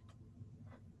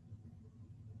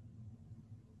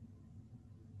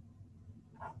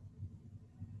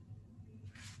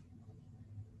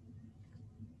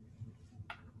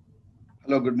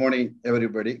 Hello, good morning,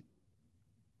 everybody.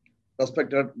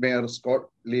 Respected Mayor Scott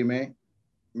LeMay,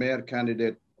 Mayor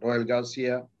Candidate Roel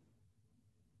Garcia,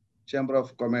 Chamber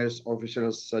of Commerce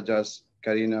officials such as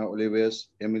Karina Olives,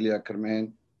 Emilia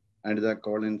Kerman, Anita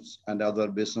Collins, and other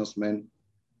businessmen,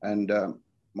 and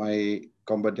my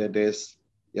competitors,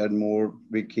 Edmore,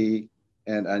 Vicki,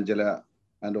 and Angela,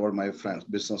 and all my friends,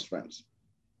 business friends.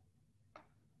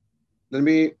 Let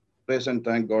me praise and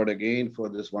thank God again for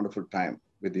this wonderful time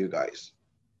with you guys.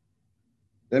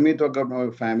 Let me talk about my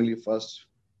family first.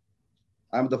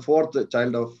 I'm the fourth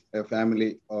child of a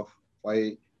family of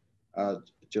 5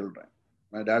 children.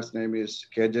 My dad's name is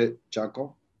KJ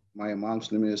Chaco. My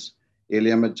mom's name is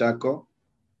Eliama Chaco.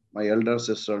 My elder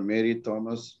sister, Mary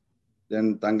Thomas,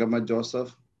 then Tangama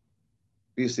Joseph,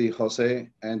 PC Jose,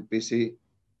 and PC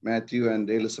Matthew and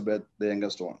Elizabeth, the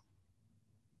youngest one.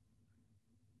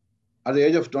 At the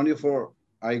age of 24,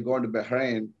 I got to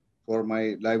Bahrain for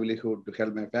my livelihood to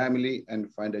help my family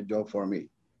and find a job for me.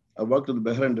 I worked with the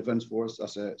Bahrain Defense Force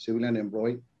as a civilian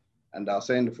employee and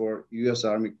assigned for U.S.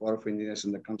 Army Corps of Engineers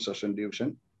in the construction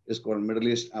division. It's called Middle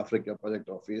East Africa Project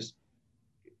Office.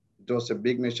 It was a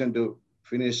big mission to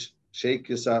finish Sheikh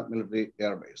Issa Military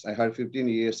Air Base. I had 15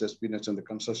 years experience in the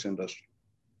construction industry.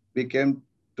 We came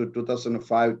to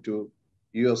 2005 to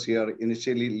US here,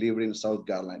 initially lived in South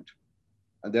Garland.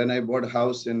 And then I bought a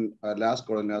house in Las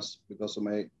Colinas because of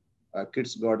my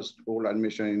kids got school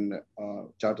admission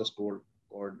in charter school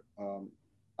called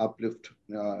Uplift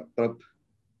Prep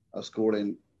School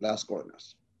in Las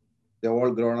Colinas. They're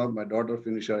all grown up. My daughter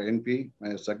finished her NP.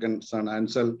 My second son,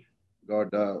 Ansel, got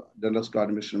dental school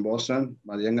admission in Boston.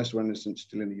 My youngest one is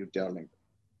still in UT Arlington.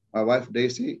 My wife,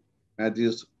 Daisy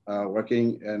Mathews,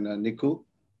 working in NICU,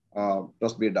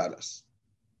 Trustee Dallas.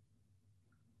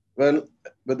 Well,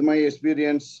 with my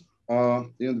experience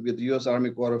with U.S.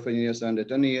 Army Corps of Engineers and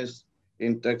 10 years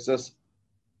in Texas,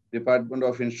 Department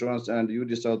of Insurance and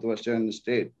UT Southwestern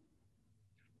State,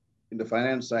 in the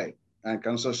finance side and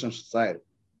construction side,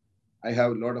 I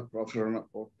have a lot of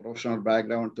professional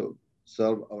background to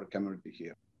serve our community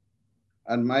here.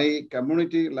 And my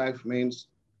community life means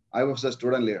I was a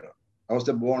student leader. I was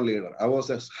a born leader. I was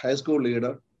a high school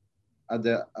leader at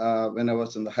the when I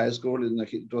was in the high school.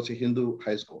 It was a Hindu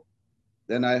high school.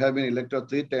 Then I have been elected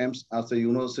 3 times as a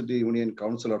university union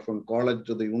councillor from college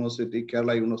to the university,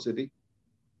 Kerala University.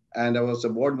 And I was a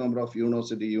board member of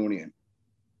University Union.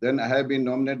 Then I have been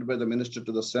nominated by the minister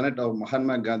to the Senate of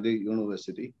Mahatma Gandhi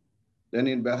University. Then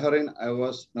in Bahrain, I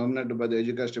was nominated by the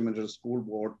Education Minister School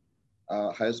Board,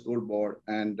 High School Board,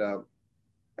 and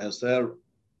I served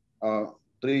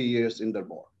 3 years in the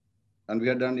board. And we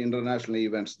had done international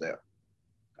events there.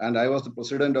 And I was the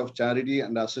president of Charity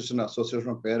and Assistant Association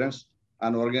of Parents,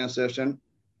 an organization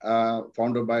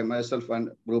founded by myself and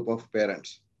a group of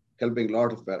parents, helping a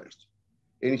lot of parents.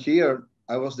 In here,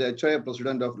 I was the HIA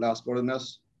president of Las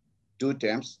Colinas 2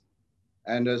 times.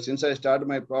 And since I started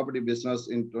my property business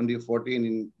in 2014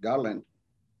 in Garland,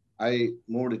 I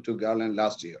moved to Garland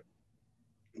last year.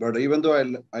 But even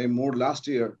though I moved last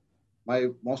year,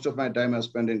 most of my time I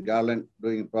spent in Garland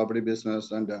doing property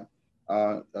business and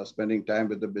spending time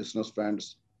with the business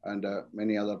friends and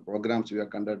many other programs we have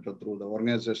conducted through the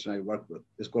organization I work with.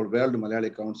 It's called World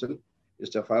Malayali Council.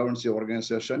 It's a 501c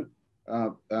organization,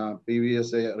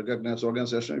 PVSA recognized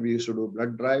organization. We used to do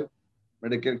blood drive,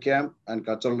 medical camp, and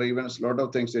cultural events, a lot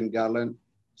of things in Garland,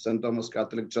 St. Thomas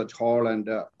Catholic Church Hall, and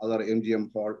other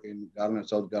MGM Hall in Garland,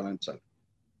 South Garland side.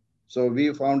 So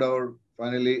we found our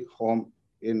finally home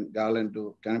in Garland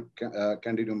to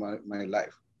continue my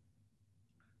life.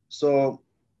 So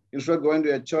instead of going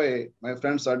to HOA, my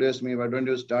friends advised me, why don't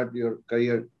you start your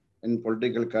career in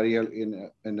political career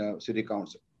in a city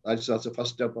council? That's the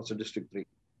first step as a District 3.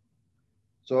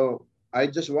 So I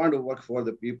just want to work for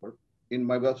the people. In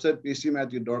my website,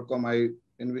 pcmatthew.com, I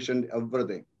envisioned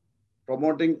everything.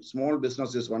 Promoting small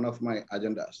business is one of my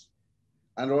agendas.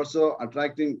 And also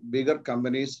attracting bigger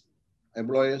companies,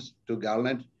 employers to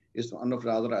Garland is one of the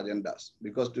other agendas,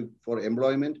 because for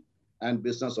employment and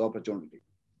business opportunity.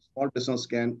 Small business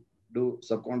can do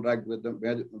subcontract with the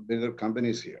bigger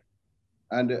companies here.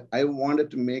 And I wanted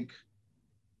to make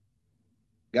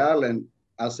Garland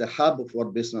as a hub for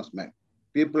businessmen.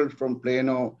 People from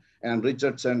Plano and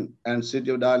Richardson and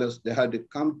City of Dallas, they had to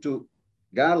come to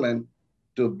Garland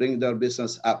to bring their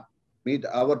business up, meet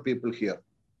our people here,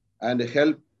 and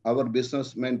help our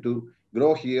businessmen to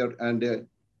grow here and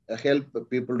help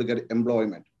people to get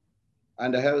employment.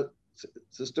 And I have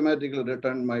systematically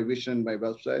written my vision, my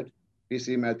website,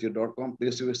 pcmatthew.com.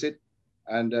 Please visit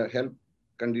and help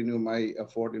continue my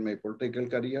effort in my political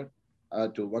career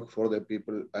to work for the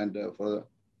people and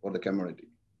for the community.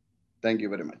 Thank you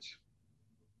very much.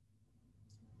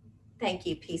 Thank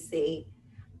you, PC.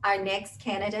 Our next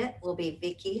candidate will be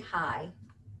Vicki High.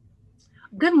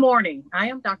 Good morning. I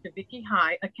am Dr. Vicki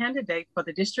High, a candidate for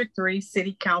the District 3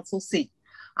 City Council seat.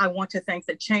 I want to thank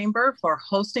the Chamber for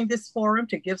hosting this forum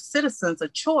to give citizens a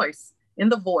choice in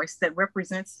the voice that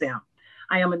represents them.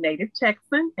 I am a native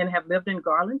Texan and have lived in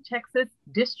Garland, Texas,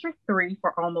 District 3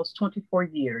 for almost 24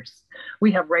 years.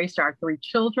 We have raised our 3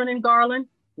 children in Garland,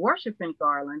 worship in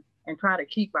Garland, and try to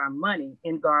keep our money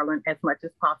in Garland as much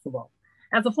as possible.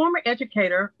 As a former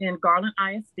educator in Garland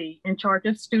ISD in charge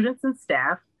of students and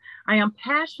staff, I am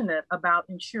passionate about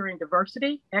ensuring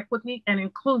diversity, equity, and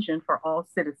inclusion for all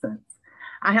citizens.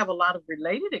 I have a lot of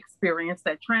related experience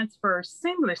that transfers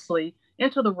seamlessly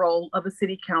into the role of a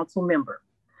city council member.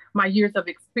 My years of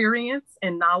experience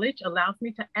and knowledge allows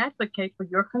me to advocate for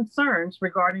your concerns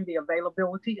regarding the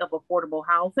availability of affordable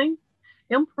housing,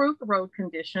 improved road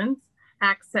conditions,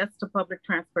 access to public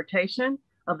transportation,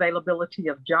 availability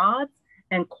of jobs,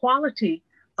 and quality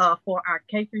for our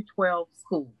K-12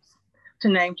 schools, to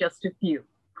name just a few.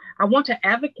 I want to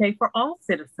advocate for all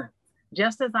citizens,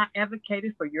 just as I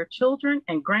advocated for your children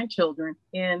and grandchildren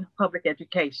in public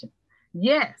education.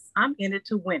 Yes, I'm in it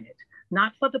to win it,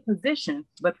 not for the position,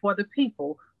 but for the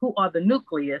people who are the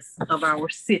nucleus of our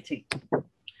city.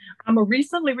 I'm a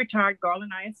recently retired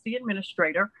Garland ISD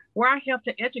administrator where I helped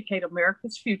to educate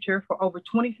America's future for over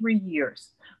 23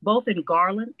 years, both in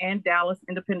Garland and Dallas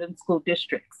Independent School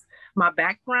Districts. My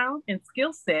background and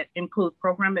skill set include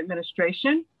program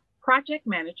administration, project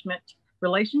management,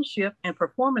 relationship and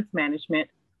performance management,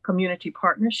 community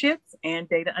partnerships, and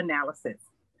data analysis.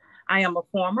 I am a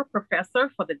former professor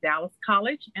for the Dallas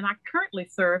College, and I currently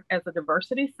serve as a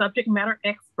diversity subject matter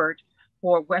expert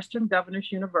for Western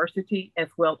Governors University, as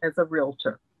well as a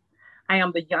realtor. I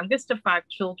am the youngest of 5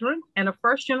 children and a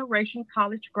first-generation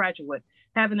college graduate,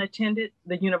 having attended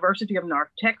the University of North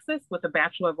Texas with a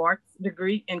Bachelor of Arts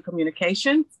degree in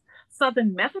Communications,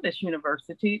 Southern Methodist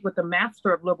University with a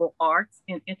Master of Liberal Arts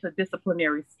in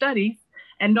Interdisciplinary Studies,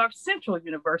 and North Central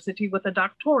University with a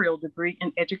doctoral degree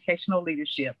in Educational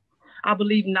Leadership. I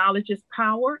believe knowledge is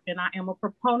power, and I am a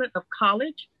proponent of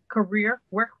college, career,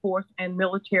 workforce, and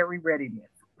military readiness.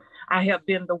 I have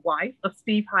been the wife of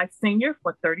Steve High Sr.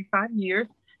 for 35 years,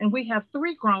 and we have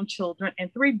 3 grown children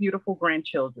and 3 beautiful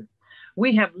grandchildren.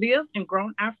 We have lived and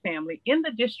grown our family in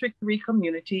the District 3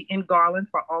 community in Garland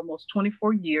for almost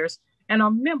 24 years and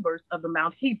are members of the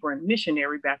Mount Hebron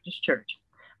Missionary Baptist Church.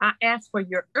 I ask for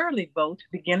your early vote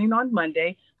beginning on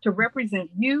Monday to represent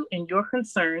you and your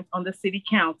concerns on the City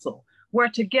Council, where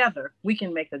together we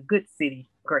can make a good city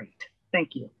great.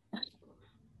 Thank you.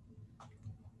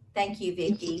 Thank you,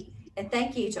 Vicki. And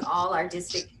thank you to all our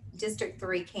District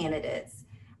 3 candidates.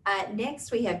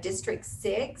 Next, we have District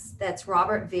 6. That's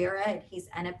Robert Vera, and he's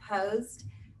unopposed.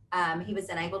 He was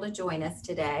unable to join us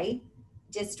today.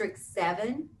 District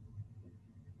 7,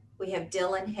 we have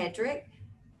Dylan Hedrick.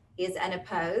 He is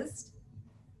unopposed.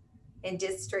 In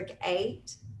District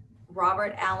 8,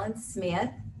 Robert Allen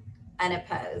Smith,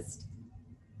 unopposed.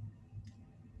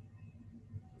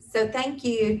 So thank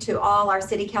you to all our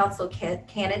City Council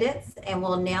candidates, and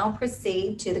we'll now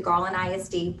proceed to the Garland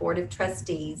ISD Board of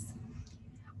Trustees.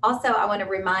 Also, I want to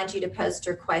remind you to post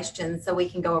your questions so we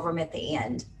can go over them at the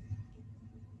end.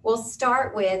 We'll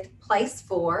start with place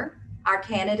 4. Our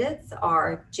candidates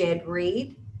are Jed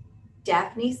Reed,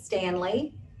 Daphne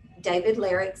Stanley, David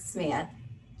Larrick Smith.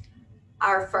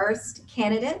 Our first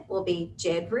candidate will be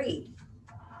Jed Reed.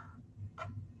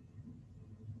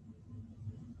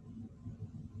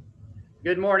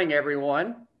 Good morning,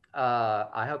 everyone.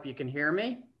 I hope you can hear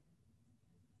me.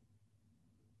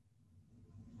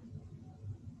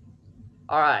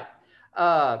 All right.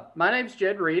 My name's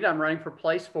Jed Reed. I'm running for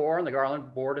place 4 on the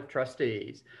Garland Board of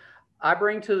Trustees. I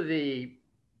bring to the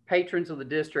patrons of the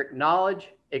district knowledge,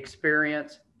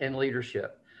 experience, and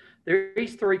leadership.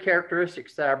 These 3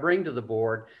 characteristics that I bring to the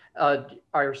board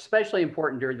are especially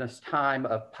important during this time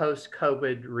of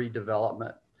post-COVID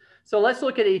redevelopment. So let's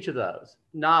look at each of those.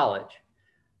 Knowledge.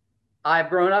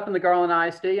 I've grown up in the Garland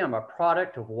ISD. I'm a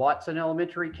product of Watson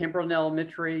Elementary, Kimberlin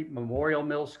Elementary, Memorial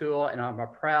Middle School, and I'm a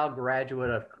proud graduate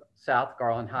of South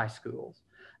Garland High Schools.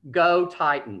 Go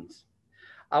Titans.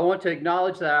 I want to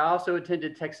acknowledge that I also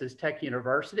attended Texas Tech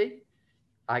University.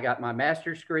 I got my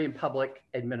master's degree in public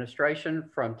administration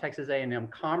from Texas A&M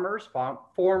Commerce,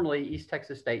 formerly East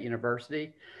Texas State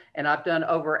University, and I've done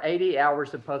over 80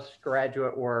 hours of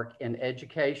postgraduate work in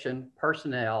education,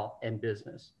 personnel, and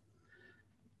business.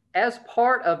 As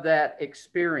part of that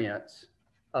experience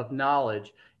of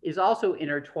knowledge is also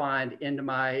intertwined into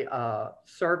my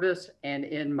service and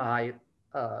in my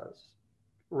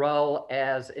role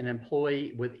as an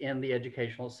employee within the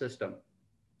educational system.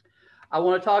 I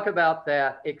want to talk about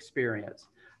that experience.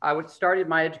 I started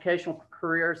my educational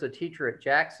career as a teacher at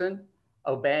Jackson,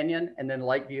 O'Banion, and then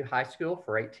Lakeview High School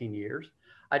for 18 years.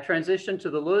 I transitioned to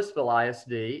the Louisville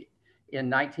ISD in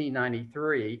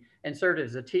 1993 and served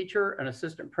as a teacher, an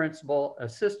assistant principal,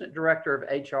 assistant director of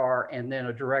HR, and then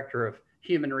a director of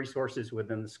human resources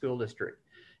within the school district.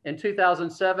 In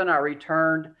 2007, I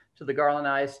returned to the Garland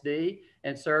ISD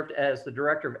and served as the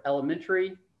director of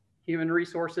elementary human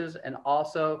resources and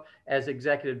also as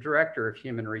executive director of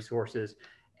human resources,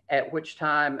 at which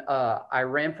time I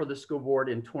ran for the school board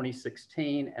in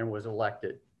 2016 and was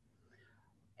elected.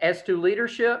 As to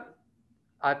leadership,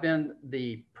 I've been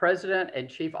the president and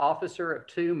chief officer of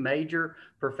 2 major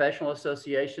professional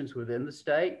associations within the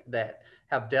state that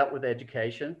have dealt with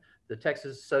education, the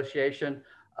Texas Association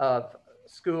of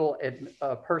School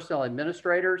Personnel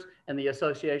Administrators and the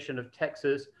Association of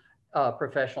Texas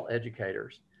Professional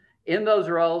Educators. In those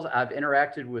roles, I've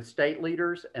interacted with state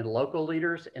leaders and local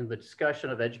leaders in the discussion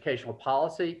of educational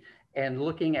policy and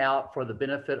looking out for the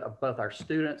benefit of both our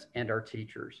students and our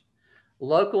teachers.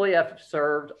 Locally, I've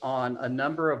served on a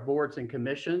number of boards and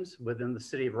commissions within the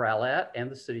city of Rowlett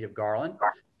and the city of Garland,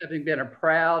 having been a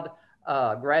proud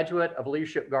graduate of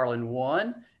Leadership Garland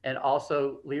 1 and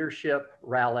also Leadership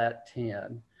Rowlett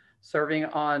 10. Serving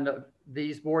on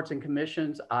these boards and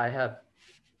commissions, I have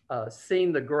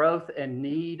seen the growth and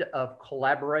need of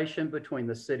collaboration between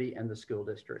the city and the school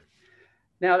district.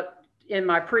 Now, in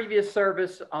my previous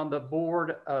service on the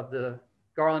board of the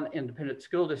Garland Independent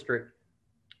School District,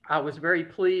 I was very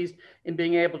pleased in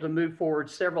being able to move forward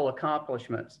several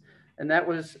accomplishments, and that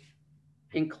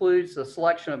includes the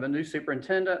selection of a new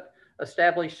superintendent,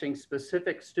 establishing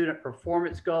specific student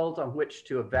performance goals on which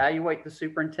to evaluate the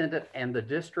superintendent and the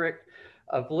district,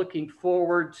 of looking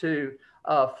forward to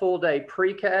full-day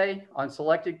pre-K on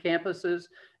selected campuses,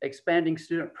 expanding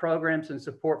student programs and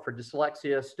support for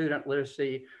dyslexia, student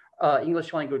literacy,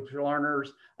 English language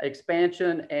learners,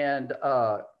 expansion and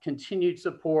continued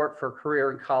support for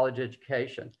career and college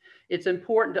education. It's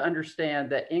important to understand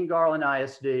that in Garland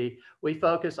ISD, we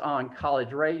focus on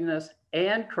college readiness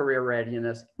and career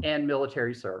readiness and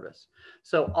military service.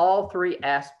 So all 3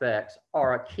 aspects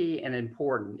are a key and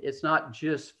important. It's not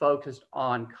just focused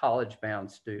on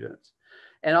college-bound students.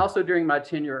 And also during my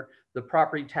tenure, the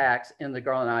property tax in the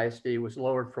Garland ISD was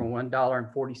lowered from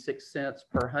 $1.46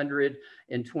 per hundred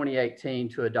in 2018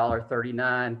 to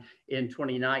 $1.39 in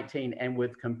 2019. And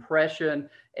with compression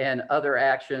and other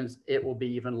actions, it will be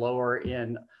even lower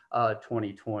in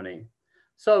 2020.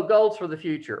 So goals for the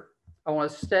future. I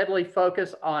want to steadily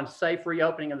focus on safe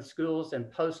reopening of the schools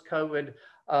and post-COVID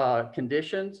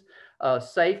conditions.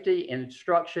 Safety,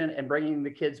 instruction, and bringing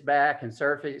the kids back and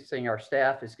servicing our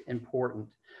staff is important.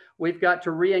 We've got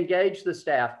to re-engage the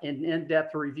staff in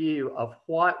in-depth review of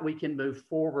what we can move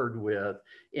forward with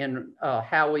in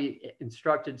how we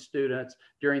instructed students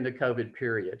during the COVID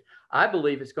period. I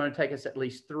believe it's going to take us at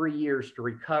least 3 years to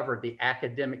recover the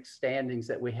academic standings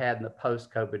that we had in the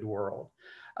post-COVID world.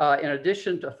 In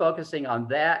addition to focusing on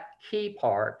that key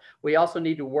part, we also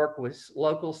need to work with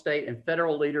local, state, and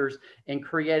federal leaders in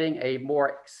creating a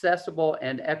more accessible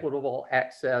and equitable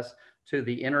access to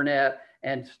the internet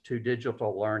and to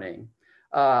digital learning.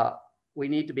 We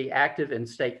need to be active in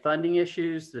state funding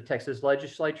issues. The Texas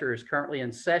legislature is currently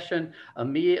in session.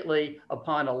 Immediately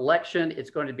upon election, it's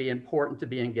going to be important to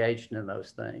be engaged in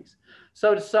those things.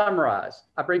 So to summarize,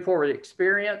 I bring forward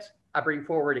experience. I bring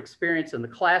forward experience in the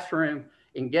classroom,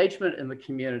 engagement in the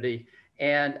community,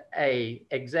 and an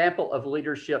example of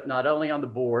leadership, not only on the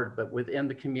board, but within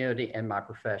the community and my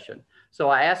profession. So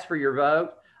I ask for your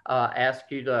vote, ask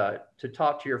you to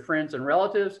talk to your friends and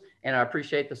relatives, and I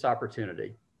appreciate this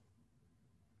opportunity.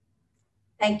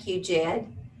 Thank you,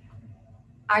 Jed.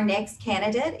 Our next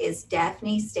candidate is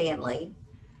Daphne Stanley.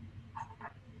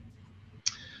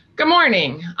 Good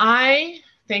morning. I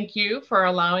thank you for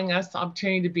allowing us the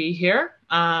opportunity to be here.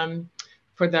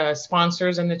 For the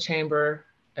sponsors and the chamber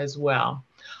as well.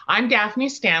 I'm Daphne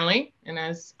Stanley, and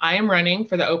as I am running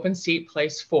for the open seat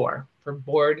place 4 for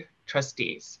board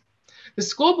trustees. The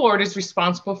school board is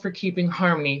responsible for keeping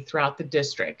harmony throughout the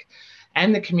district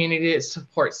and the community that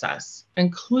supports us,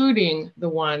 including the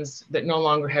ones that no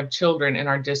longer have children in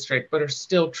our district, but are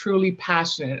still truly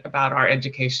passionate about our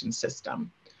education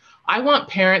system. I want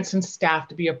parents and staff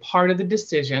to be a part of the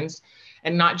decisions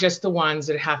and not just the ones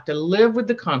that have to live with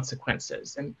the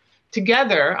consequences. And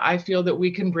together, I feel that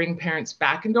we can bring parents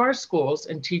back into our schools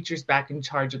and teachers back in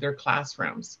charge of their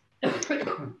classrooms.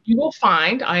 You will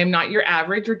find I am not your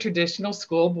average or traditional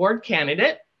school board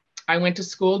candidate. I went to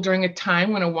school during a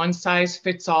time when a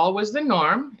one-size-fits-all was the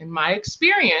norm, and my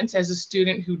experience as a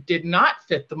student who did not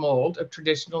fit the mold of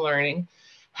traditional learning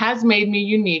has made me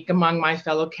unique among my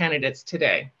fellow candidates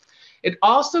today. It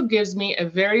also gives me a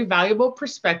very valuable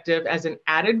perspective as an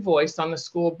added voice on the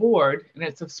school board, and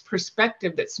it's a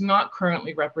perspective that's not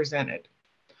currently represented.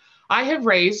 I have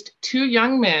raised 2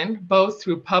 young men, both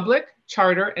through public,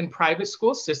 charter, and private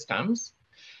school systems.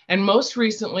 And most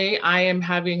recently, I am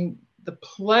having the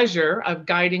pleasure of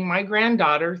guiding my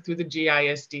granddaughter through the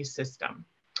GISD system.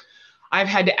 I've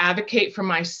had to advocate for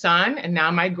my son and now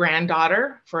my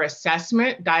granddaughter for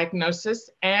assessment, diagnosis,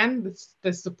 and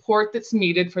the support that's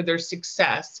needed for their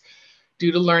success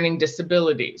due to learning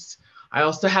disabilities. I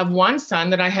also have one son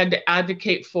that I had to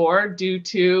advocate for due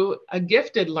to a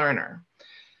gifted learner.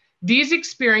 These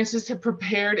experiences have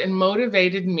prepared and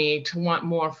motivated me to want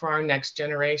more for our next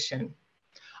generation.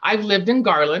 I've lived in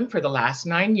Garland for the last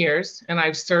 9 years, and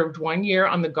I've served 1 year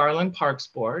on the Garland Parks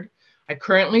Board. I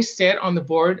currently sit on the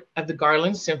board of the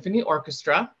Garland Symphony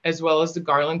Orchestra, as well as the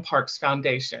Garland Parks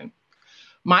Foundation.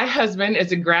 My husband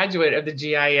is a graduate of the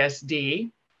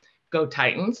GISD, Go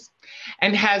Titans,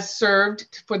 and has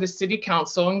served for the City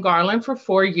Council in Garland for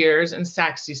 4 years and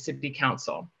Saxe City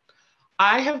Council.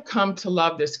 I have come to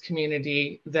love this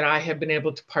community that I have been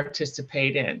able to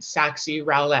participate in, Saxe,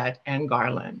 Rowlett, and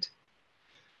Garland.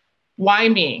 Why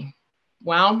me?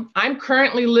 Well, I'm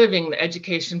currently living the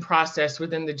education process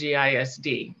within the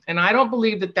GISD, and I don't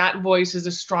believe that that voice is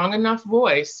a strong enough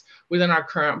voice within our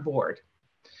current board.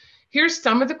 Here's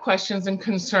some of the questions and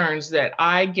concerns that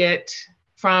I get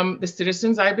from the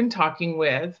citizens I've been talking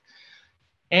with,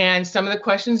 and some of the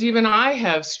questions even I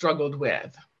have struggled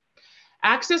with.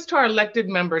 Access to our elected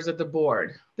members of the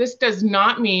board. This does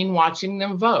not mean watching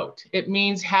them vote. It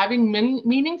means having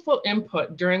meaningful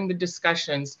input during the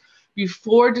discussions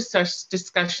before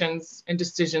discussions and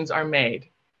decisions are made.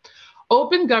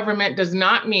 Open government does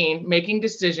not mean making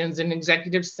decisions in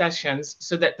executive sessions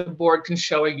so that the board can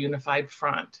show a unified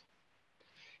front.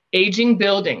 Aging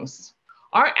buildings.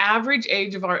 Our average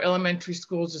age of our elementary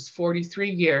schools is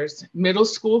 43 years, middle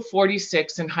school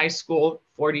 46, and high school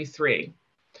 43.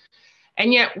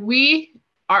 And yet we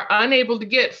are unable to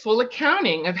get full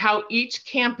accounting of how each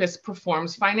campus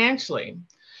performs financially.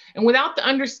 And without the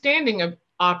understanding of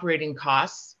operating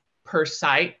costs per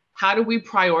site, how do we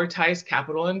prioritize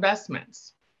capital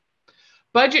investments?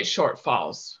 Budget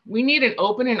shortfalls. We need an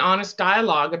open and honest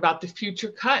dialogue about the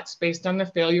future cuts based on the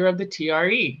failure of the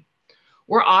TRE.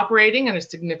 We're operating in a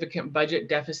significant budget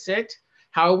deficit.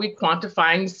 How are we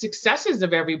quantifying the successes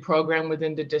of every program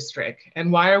within the district?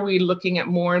 And why are we looking at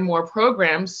more and more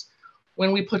programs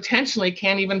when we potentially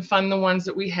can't even fund the ones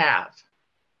that we have?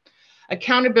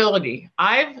 Accountability.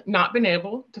 I've not been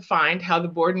able to find how the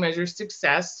board measures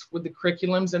success with the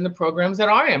curriculums and the programs that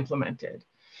are implemented.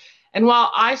 And while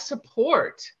I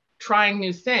support trying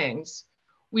new things,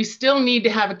 we still need to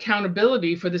have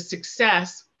accountability for the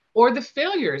success or the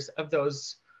failures of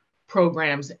those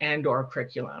programs and/or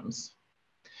curriculums.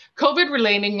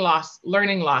 COVID-related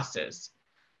learning losses.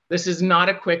 This is not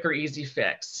a quick or easy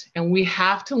fix, and we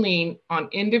have to lean on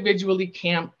individual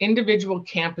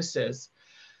campuses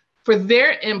for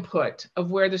their input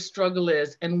of where the struggle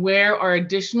is and where our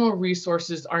additional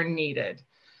resources are needed.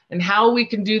 And how we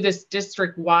can do this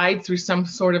district-wide through some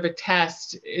sort of a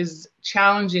test is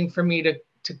challenging for me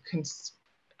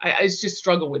I just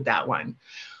struggle with that one.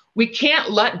 We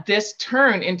can't let this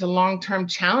turn into long-term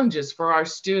challenges for our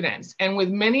students. And with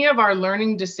many of our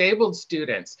learning disabled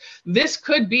students, this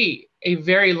could be a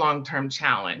very long-term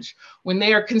challenge when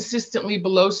they are consistently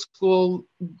below school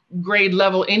grade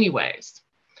level anyways.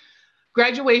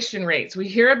 Graduation rates. We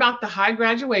hear about the high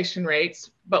graduation rates,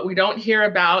 but we don't hear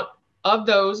about, of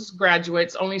those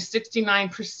graduates, only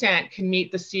 69% can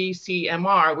meet the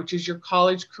CCMR, which is your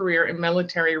college, career, and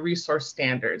military resource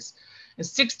standards. And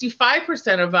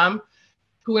 65% of them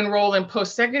who enroll in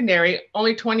post-secondary,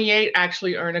 only 28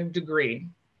 actually earn a degree.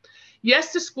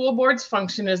 Yes, the school board's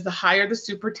function is to hire the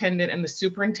superintendent, and the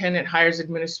superintendent hires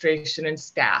administration and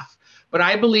staff. But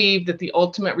I believe that the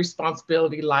ultimate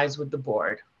responsibility lies with the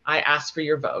board. I ask for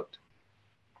your vote.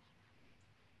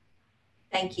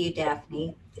 Thank you,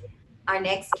 Daphne. Our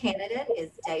next candidate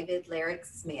is David Lyric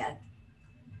Smith.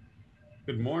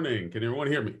 Good morning. Can everyone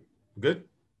hear me? Good?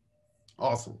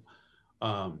 Awesome.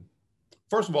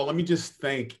 First of all, let me just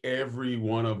thank every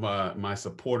one of my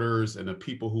supporters and the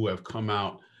people who have come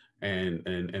out and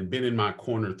been in my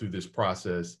corner through this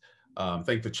process.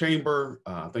 Thank the chamber,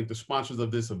 thank the sponsors of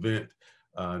this event.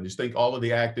 Just thank all of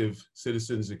the active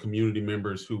citizens and community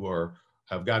members who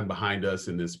have gotten behind us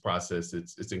in this process.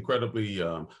 It's incredibly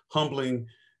humbling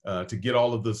to get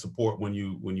all of the support when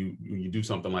you do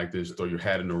something like this, throw your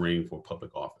hat in the ring for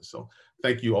public office. So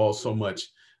thank you all so much.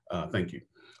 Thank you.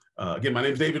 Again, my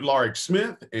name is David Lyric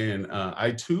Smith, and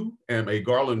I too am a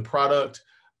Garland product.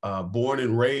 born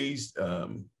and raised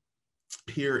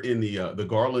here in the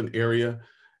Garland area.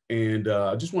 And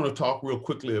I just want to talk real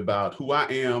quickly about who I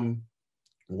am,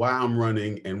 why I'm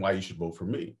running, and why you should vote for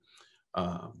me.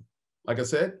 Like I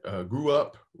said, grew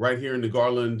up right here in the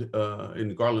Garland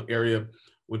area,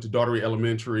 went to Daughtery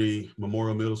Elementary,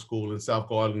 Memorial Middle School in South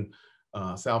Garland,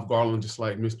 just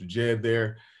like Mr. Jed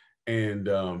there, and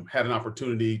had an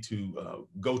opportunity to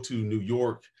go to New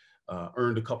York,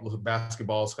 earned a couple of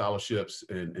basketball scholarships,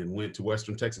 and went to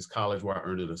Western Texas College where I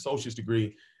earned an associate's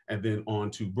degree, and then on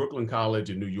to Brooklyn College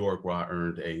in New York where I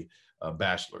earned a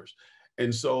bachelor's.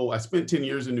 And so I spent 10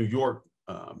 years in New York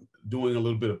doing a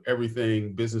little bit of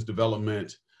everything: business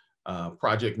development,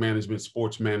 project management,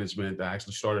 sports management. I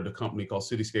actually started a company called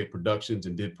Cityscape Productions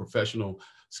and did professional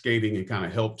skating and kind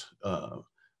of helped,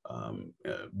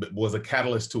 was a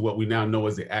catalyst to what we now know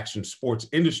as the action sports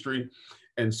industry.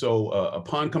 And so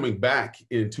upon coming back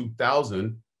in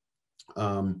 2000,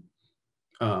 I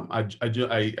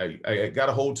got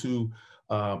a hold to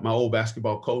my old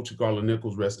basketball coach, Garland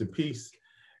Nichols, rest in peace.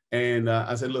 And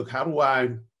I said, look, how do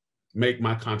I make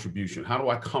my contribution? How do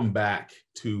I come back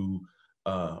to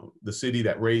the city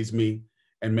that raised me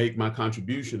and make my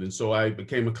contribution? And so I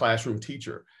became a classroom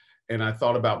teacher. And I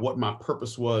thought about what my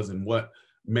purpose was and what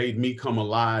made me come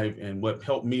alive and what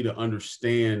helped me to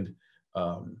understand,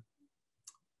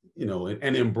 you know,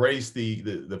 and embrace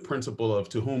the principle of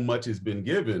to whom much has been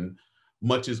given,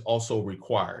 much is also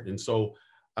required. And so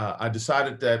I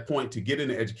decided at that point to get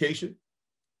into education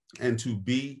and to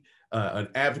be an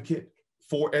advocate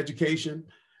for education.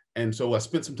 And so I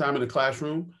spent some time in the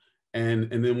classroom. And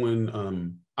then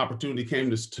when opportunity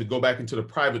came to go back into the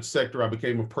private sector, I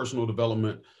became a personal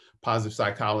development, positive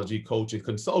psychology coach and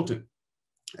consultant.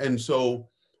 And so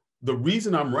the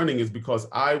reason I'm running is because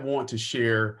I want to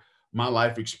share my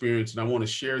life experience, and I want to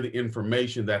share the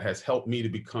information that has helped me to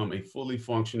become a fully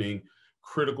functioning,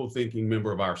 critical thinking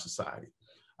member of our society.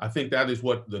 I think that is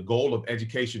what the goal of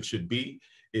education should be,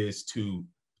 is to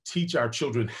teach our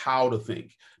children how to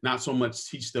think, not so much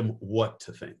teach them what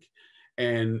to think.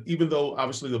 And even though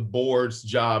obviously the board's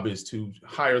job is to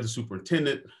hire the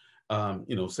superintendent,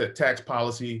 you know, set tax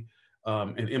policy,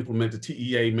 and implement the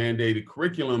TEA mandated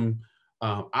curriculum,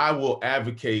 I will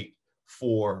advocate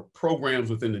for programs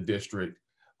within the district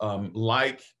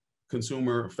like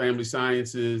consumer family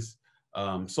sciences,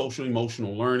 social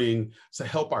emotional learning, to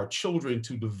help our children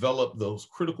to develop those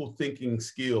critical thinking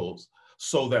skills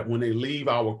so that when they leave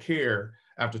our care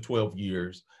after 12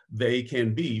 years, they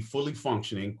can be fully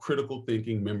functioning, critical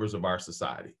thinking members of our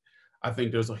society. I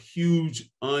think there's a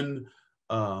huge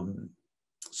unspoken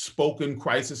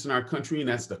crisis in our country, and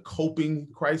that's the coping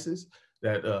crisis,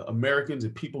 that Americans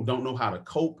and people don't know how to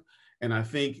cope. And I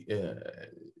think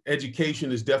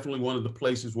education is definitely one of the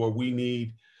places where we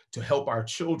need to help our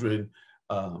children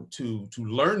to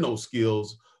learn those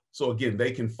skills, so again,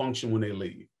 they can function when they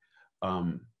leave.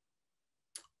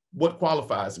 What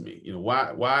qualifies me? You know,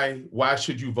 why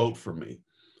should you vote for me?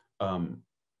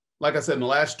 Like I said, in the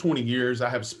last 20 years, I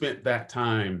have spent that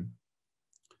time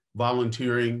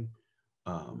volunteering,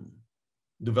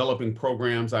 developing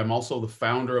programs. I'm also the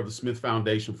founder of the Smith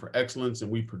Foundation for Excellence,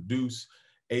 and we produce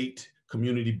 8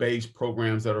 community-based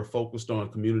programs that are focused on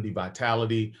community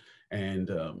vitality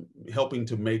and helping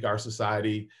to make our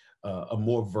society a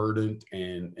more verdant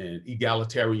and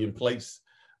egalitarian place.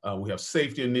 We have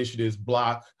safety initiatives,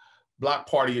 block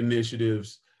party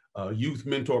initiatives, youth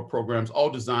mentor programs, all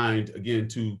designed, again,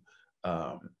 to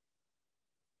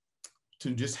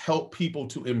just help people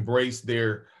to embrace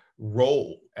their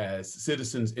role as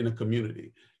citizens in a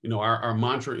community. You know, our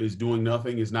mantra is doing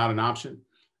nothing is not an option.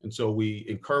 And so we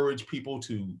encourage people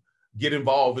to get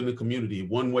involved in the community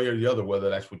one way or the other, whether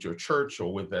that's with your church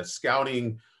or with that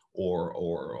scouting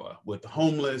or with the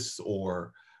homeless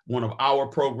or one of our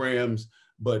programs.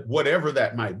 But whatever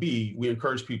that might be, we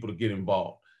encourage people to get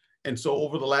involved. And so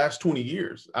over the last 20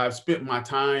 years, I've spent my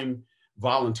time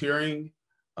volunteering,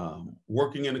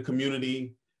 working in the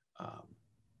community,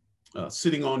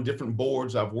 sitting on different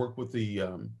boards. I've worked with the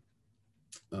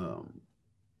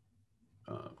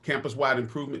campus-wide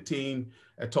improvement team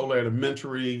at Toller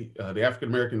Elementary, the African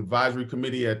American Advisory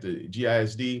Committee at the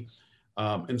GISD.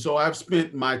 And so I've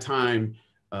spent my time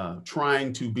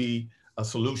trying to be a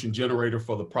solution generator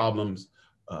for the problems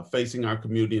facing our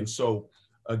community. And so,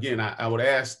 again, I would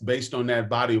ask, based on that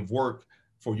body of work,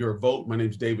 for your vote. My name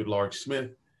is David Large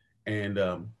Smith, and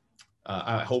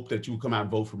I hope that you will come out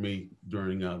and vote for me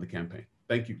during the campaign.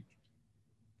 Thank you.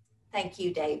 Thank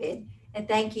you, David. And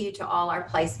thank you to all our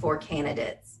place 4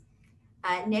 candidates.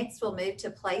 Next, we'll move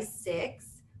to place 6.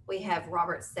 We have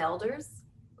Robert Selders,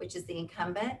 which is the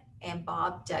incumbent, and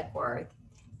Bob Duckworth.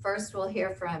 First, we'll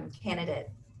hear from candidate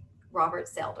Robert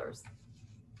Selders.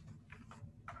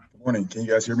 Good morning. Can you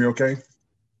guys hear me okay?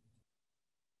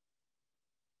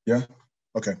 Yeah?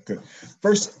 Okay, good.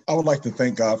 First, I would like to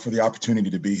thank God for the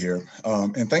opportunity to be here.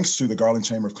 And thanks to the Garland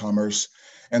Chamber of Commerce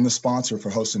and the sponsor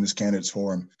for hosting this candidates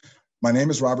forum. My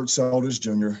name is Robert Selders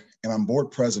Jr., and I'm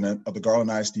board president of the Garland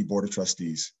ISD Board of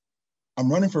Trustees.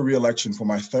 I'm running for re-election for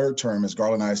my third term as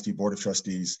Garland ISD Board of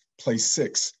Trustees, place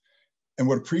 6, and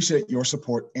would appreciate your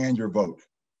support and your vote.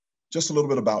 Just a little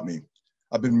bit about me.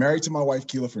 I've been married to my wife,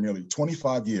 Keela, for nearly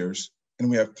 25 years, and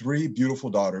we have 3 beautiful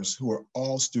daughters who are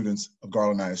all students of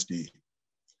Garland ISD.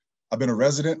 I've been a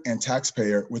resident and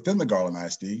taxpayer within the Garland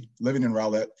ISD, living in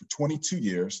Rowlett for 22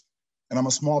 years, and I'm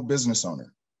a small business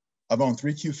owner. I've owned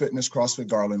 3Q Fitness CrossFit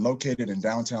Garland, located in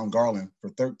downtown Garland, for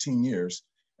 13 years,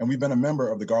 and we've been a member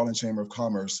of the Garland Chamber of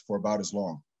Commerce for about as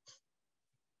long.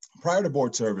 Prior to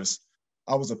board service,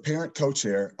 I was a parent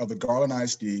co-chair of the Garland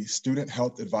ISD Student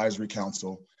Health Advisory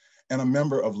Council and a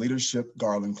member of Leadership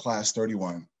Garland Class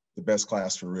 31, the best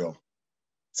class for real.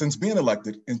 Since being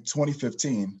elected in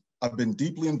 2015, I've been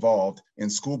deeply involved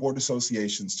in school board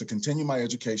associations to continue my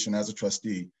education as a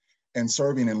trustee and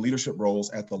serving in leadership roles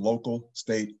at the local,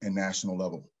 state, and national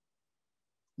level.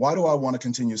 Why do I want to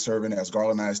continue serving as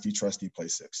Garland ISD trustee,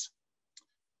 place 6?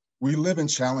 We live in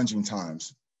challenging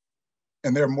times,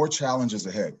 and there are more challenges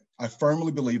ahead. I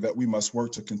firmly believe that we must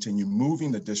work to continue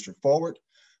moving the district forward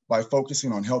by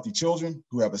focusing on healthy children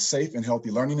who have a safe and healthy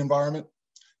learning environment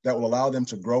that will allow them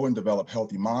to grow and develop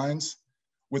healthy minds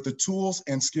with the tools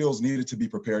and skills needed to be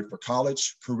prepared for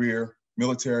college, career,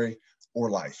 military,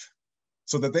 or life,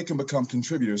 so that they can become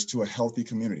contributors to a healthy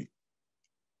community.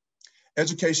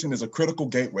 Education is a critical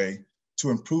gateway to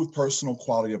improve personal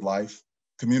quality of life,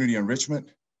 community enrichment,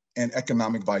 and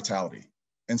economic vitality.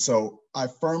 And so I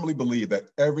firmly believe that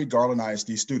every Garland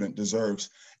ISD student deserves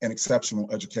an exceptional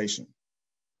education.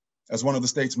 As one of the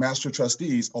state's master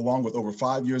trustees, along with over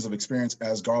 5 years of experience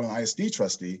as Garland ISD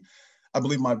trustee, I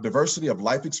believe my diversity of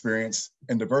life experience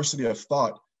and diversity of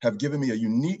thought have given me a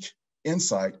unique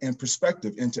insight and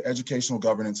perspective into educational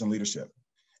governance and leadership.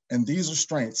 And these are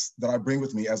strengths that I bring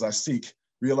with me as I seek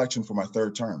re-election for my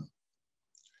third term.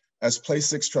 As place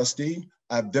 6 trustee,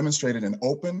 I've demonstrated an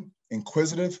open,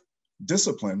 inquisitive,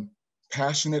 disciplined,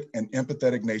 passionate, and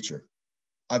empathetic nature.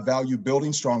 I value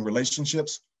building strong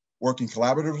relationships, working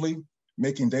collaboratively,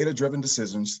 making data-driven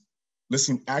decisions,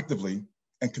 listening actively,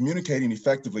 and communicating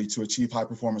effectively to achieve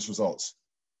high-performance results.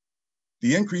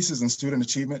 The increases in student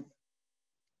achievement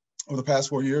over the past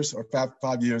 4 years, or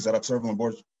 5 years that I've served on the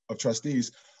Board of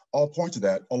Trustees, all point to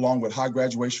that, along with high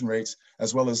graduation rates,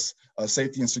 as well as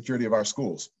safety and security of our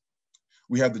schools.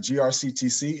 We have the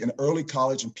GRCTC and early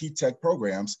college and P-Tech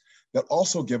programs that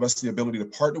also give us the ability to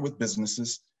partner with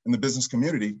businesses in the business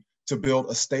community to build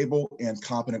a stable and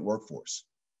competent workforce.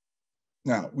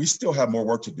 Now, we still have more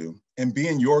work to do, and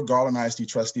being your Garland ISD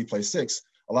trustee, place 6,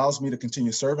 allows me to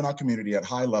continue serving our community at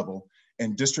high level,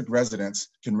 and district residents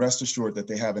can rest assured that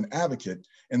they have an advocate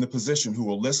in the position who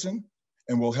will listen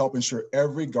and will help ensure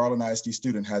every Garland ISD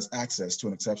student has access to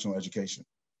an exceptional education.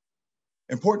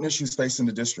 Important issues facing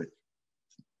the district: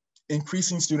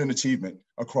 increasing student achievement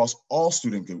across all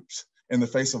student groups in the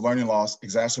face of learning loss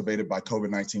exacerbated by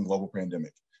COVID-19 global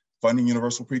pandemic, funding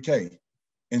universal pre-K,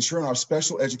 ensuring our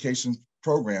special education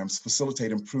programs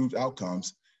facilitate improved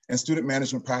outcomes, and student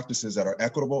management practices that are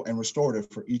equitable and restorative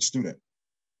for each student.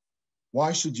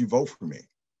 Why should you vote for me?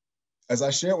 As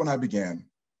I shared when I began,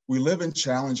 we live in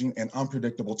challenging and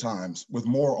unpredictable times with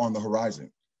more on the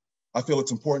horizon. I feel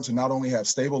it's important to not only have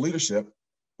stable leadership,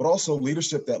 but also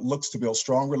leadership that looks to build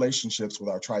strong relationships with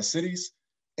our Tri-Cities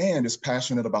and is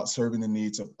passionate about serving the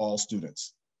needs of all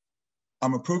students.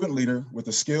 I'm a proven leader with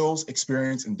the skills,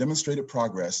 experience, and demonstrated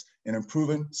progress in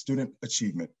improving student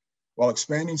achievement while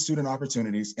expanding student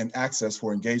opportunities and access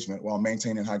for engagement while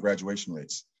maintaining high graduation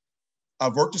rates.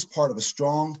 I've worked as part of a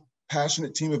strong,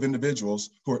 passionate team of individuals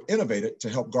who are innovative to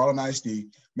help Garland ISD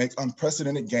make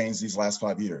unprecedented gains these last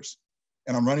 5 years.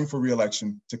 And I'm running for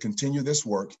re-election to continue this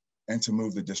work and to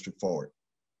move the district forward.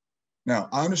 Now,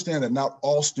 I understand that not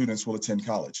all students will attend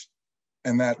college,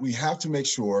 and that we have to make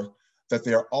sure that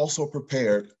they are also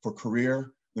prepared for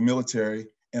career, the military,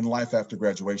 and life after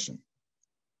graduation.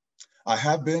 I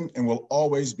have been and will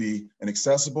always be an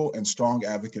accessible and strong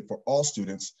advocate for all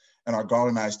students in our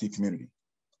Garland ISD community.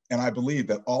 And I believe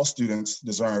that all students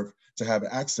deserve to have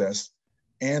access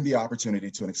and the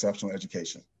opportunity to an exceptional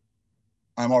education.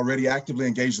 I'm already actively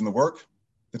engaged in the work.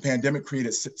 The pandemic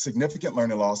created significant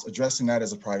learning loss, addressing that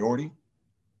as a priority.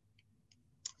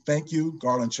 Thank you,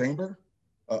 Garland Chamber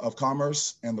of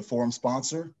Commerce and the forum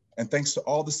sponsor And thanks to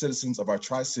all the citizens of our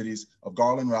Tri-Cities of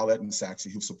Garland, Rowlett, and Sachse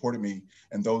who supported me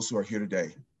and those who are here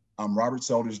today. I'm Robert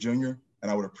Selders Jr.,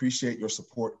 and I would appreciate your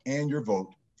support and your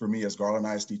vote for me as Garland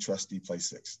ISD Trustee Place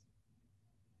 6.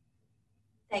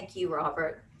 Thank you,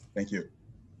 Robert. Thank you.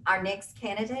 Our next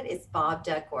candidate is Bob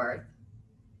Duckworth.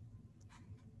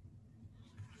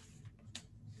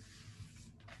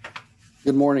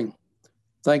 Good morning.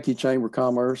 Thank you, Chamber of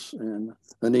Commerce and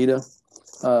Anita.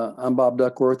 I'm Bob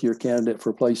Duckworth, your candidate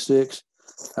for Place 6,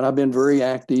 and I've been very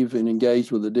active and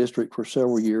engaged with the district for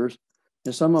several years,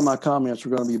 and some of my comments are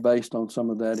going to be based on some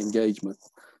of that engagement.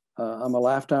 I'm a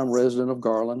lifetime resident of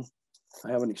Garland. I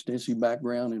have an extensive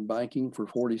background in banking for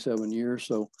 47 years,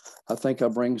 so I think I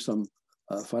bring some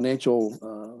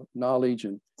financial knowledge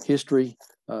and history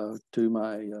to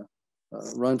my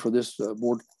run for this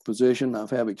board position. I've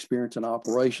had experience in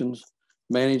operations,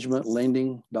 management,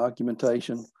 lending,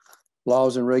 documentation,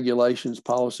 laws and regulations,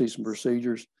 policies and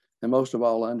procedures, and most of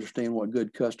all, I understand what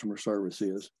good customer service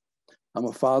is. I'm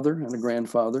a father and a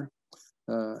grandfather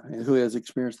who has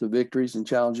experienced the victories and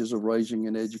challenges of raising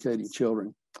and educating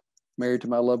children. Married to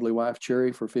my lovely wife,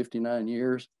 Cherry, for 59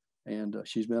 years, and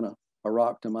she's been a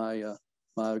rock to my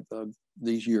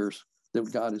these years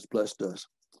that God has blessed us.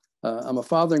 I'm a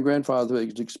father and grandfather who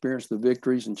has experienced the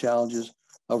victories and challenges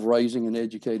of raising and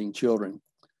educating children.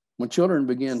 When children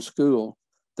begin school,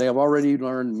 they have already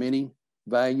learned many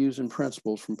values and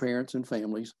principles from parents and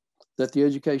families that the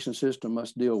education system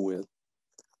must deal with.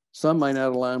 Some may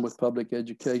not align with public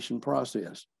education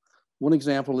process. One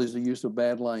example is the use of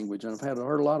bad language, and I've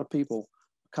heard a lot of people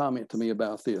comment to me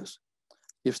about this.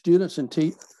 If students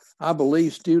and I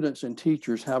believe students and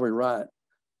teachers have a right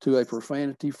to a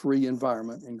profanity-free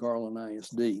environment in Garland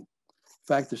ISD. In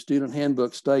fact, the student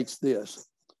handbook states this: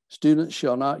 students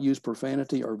shall not use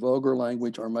profanity or vulgar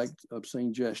language or make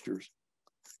obscene gestures.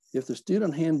 If the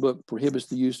student handbook prohibits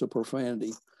the use of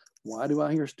profanity, why do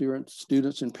I hear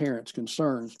students and parents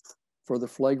concerns for the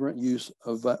flagrant use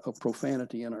of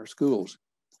profanity in our schools?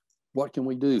 What can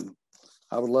we do?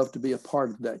 I would love to be a part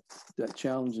of that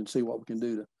challenge and see what we can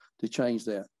do to change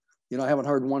that. You know, I haven't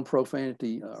heard one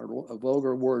profanity or a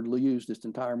vulgar word used this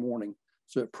entire morning.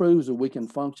 So it proves that we can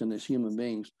function as human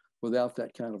beings without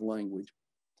that kind of language.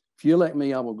 If you elect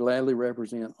me, I will gladly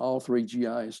represent all three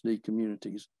GISD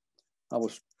communities. I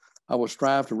will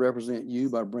strive to represent you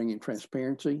by bringing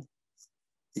transparency,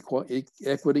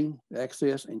 equity,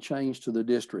 access, and change to the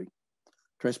district.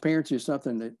 Transparency is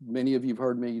something that many of you have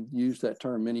heard me use that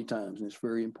term many times, and it's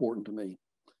very important to me.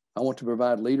 I want to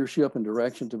provide leadership and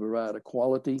direction to provide a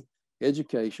quality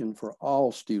education for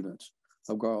all students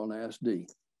of Garland ISD.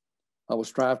 I will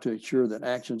strive to ensure that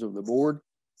actions of the board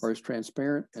are as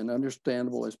transparent and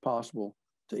understandable as possible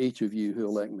to each of you who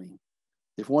elect me.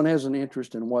 If one has an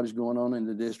interest in what is going on in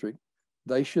the district,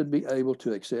 they should be able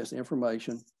to access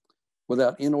information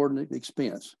without inordinate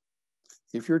expense.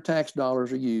 If your tax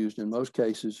dollars are used, in most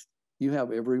cases, you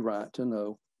have every right to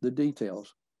know the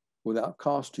details without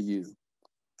cost to you.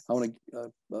 I want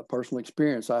a personal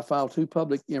experience. I filed 2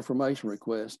 public information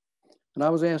requests, and I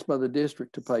was asked by the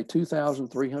district to pay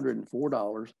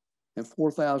 $2,304 and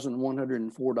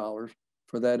 $4,104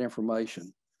 for that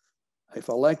information. If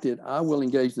elected, I will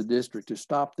engage the district to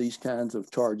stop these kinds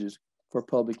of charges for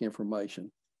public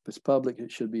information. If it's public,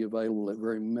 it should be available at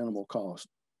very minimal cost.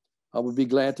 I would be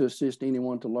glad to assist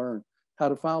anyone to learn how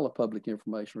to file a public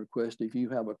information request if you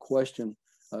have a question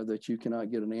that you cannot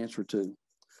get an answer to.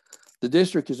 The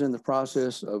district is in the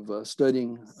process of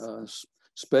studying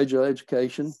special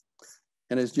education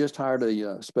and has just hired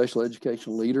a special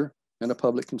education leader and a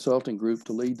public consulting group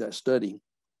to lead that study.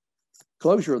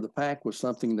 Closure of the PAC was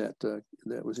something that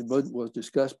was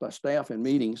discussed by staff in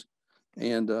meetings,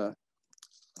 and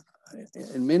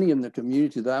many in the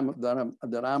community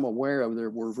that I'm aware of,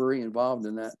 were very involved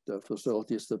in that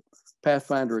facility. It's the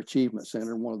Pathfinder Achievement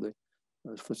Center, one of the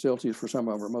facilities for some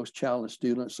of our most challenged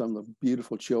students, some of the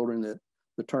beautiful children that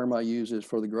the term I use is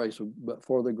for the grace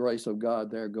of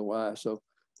God, there go I. So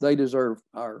they deserve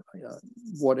our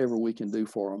whatever we can do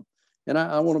for them. And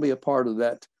I want to be a part of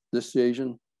that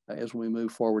decision as we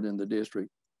move forward in the district.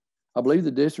 I believe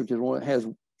the district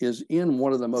is in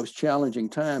one of the most challenging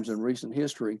times in recent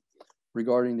history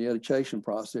regarding the education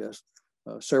process.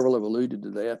 Several have alluded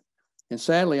to that. And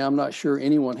sadly, I'm not sure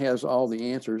anyone has all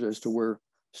the answers as to where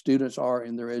students are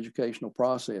in their educational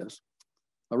process.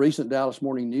 A recent Dallas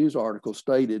Morning News article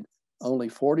stated only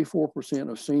 44%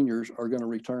 of seniors are going to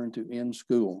return to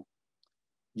in-school.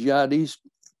 GID's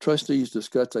trustees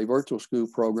discussed a virtual school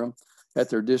program at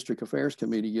their district affairs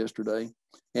committee yesterday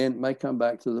and may come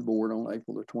back to the board on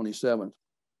April the 27th.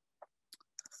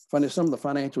 Some of the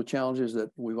financial challenges that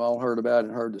we've all heard about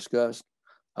and heard discussed.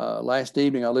 Last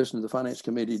evening, I listened to the Finance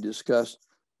Committee discuss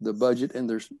the budget, and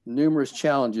there's numerous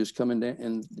challenges coming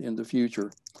in the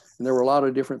future. And there were a lot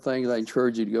of different things. I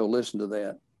encourage you to go listen to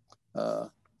that.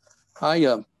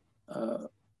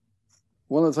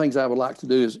 One of the things I would like to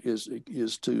do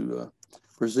is to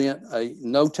present a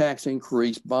no tax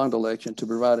increase bond election to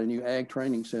provide a new ag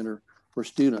training center for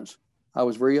students. I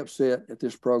was very upset at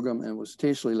this program and was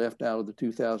intentionally left out of the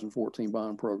 2014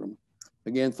 bond program.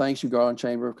 Again, thanks to Garland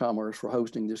Chamber of Commerce for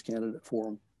hosting this candidate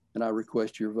forum, and I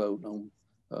request your vote on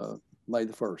May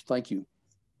the 1st. Thank you.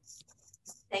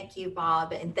 Thank you,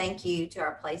 Bob, and thank you to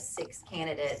our place 6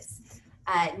 candidates.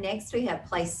 Next, we have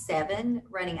place 7,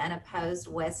 running unopposed,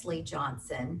 Wesley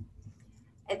Johnson.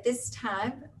 At this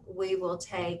time, we will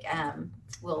take,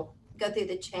 we'll go through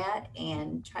the chat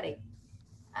and try to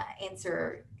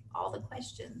answer all the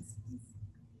questions.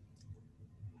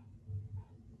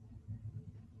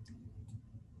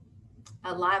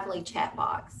 A lively chat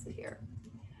box here.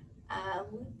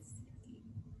 Let's see.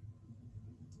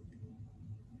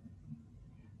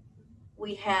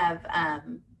 We have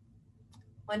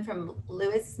one from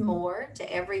Lewis Moore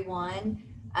to everyone,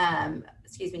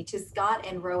 to Scott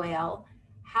and Roel.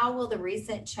 How will the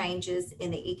recent changes in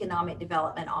the Economic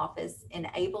Development Office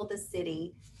enable the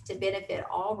city to benefit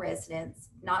all residents,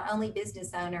 not only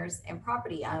business owners and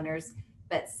property owners,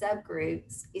 but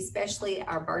subgroups, especially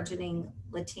our burgeoning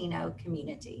Latino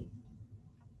community?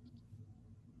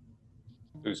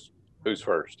 Who's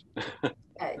first?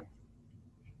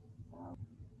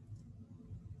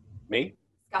 Me?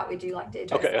 Scott, would you like to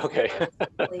address that? Okay.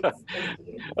 Please? Thank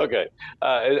you. Okay.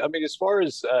 I mean, as far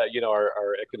as,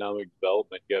 our economic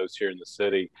development goes here in the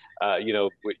city,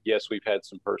 yes, we've had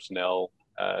some personnel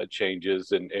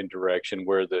changes and direction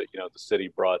where the city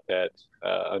brought that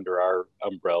under our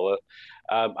umbrella.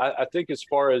 I think as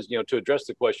far as, to address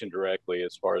the question directly,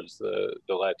 as far as the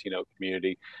Latino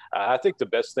community, I think the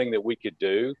best thing that we could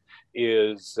do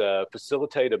is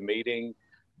facilitate a meeting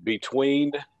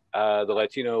between the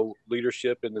Latino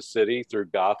leadership in the city through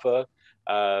GAFA.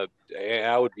 And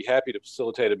I would be happy to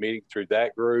facilitate a meeting through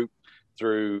that group,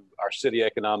 through our city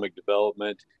economic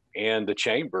development and the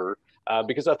chamber,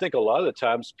 because I think a lot of the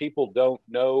times people don't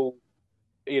know,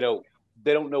 they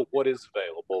don't know what is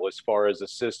available as far as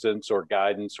assistance or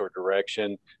guidance or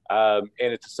direction. And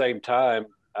at the same time,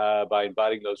 by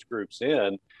inviting those groups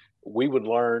in, we would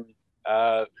learn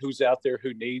who's out there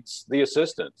who needs the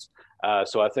assistance.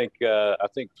 So I think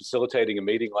facilitating a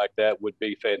meeting like that would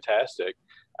be fantastic.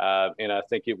 And I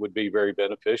think it would be very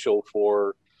beneficial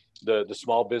for the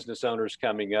small business owners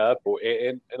coming up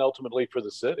and ultimately for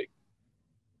the city.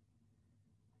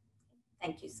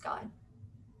 Thank you, Scott.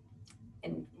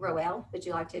 And Roel, would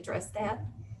you like to address that?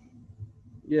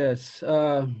 Yes,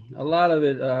 a lot of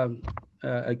it,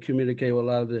 I communicate with a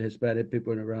lot of the Hispanic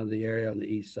people around the area on the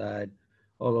east side,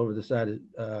 all over the side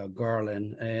of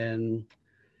Garland. And,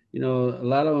 a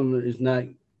lot of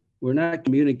them we're not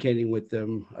communicating with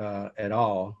them at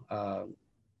all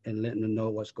and letting them know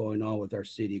what's going on with our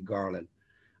city, Garland,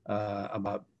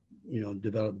 about,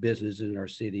 develop business in our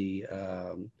city,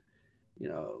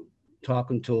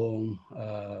 talking to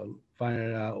them,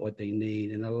 finding out what they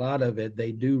need. And a lot of it,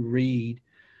 they do read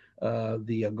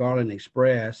the Garland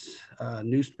Express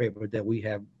newspaper that we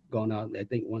have gone out, I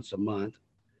think, once a month.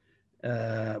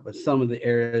 But some of the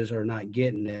areas are not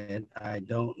getting it. I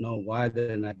don't know why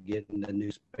they're not getting the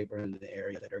newspaper in the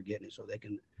area that are getting it, so they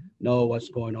can know what's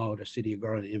going on with the city of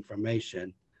Garland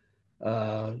information.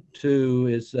 2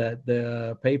 is that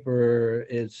the paper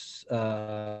is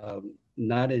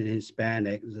not in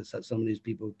Hispanic, so some of these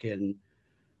people can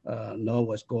know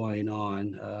what's going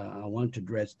on. I want to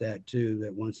address that too,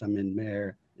 that once I'm in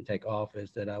mayor and take office,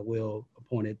 that I will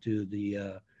appoint it to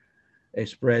the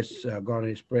Express,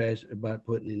 Garland Express, about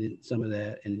putting in some of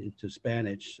that into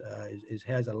Spanish. It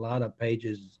has a lot of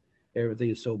pages. Everything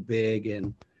is so big,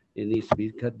 and it needs to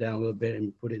be cut down a little bit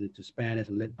and put it into Spanish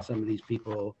and let some of these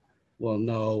people will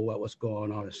know what's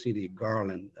going on in the city of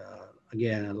Garland.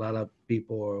 Again, a lot of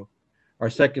people our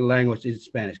second language is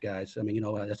Spanish, guys. I mean,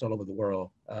 that's all over the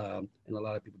world. And a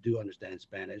lot of people do understand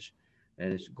Spanish,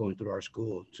 and it's going through our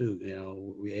school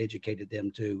too. We educated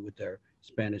them too with their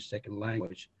Spanish second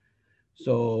language.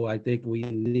 So I think we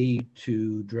need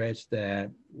to address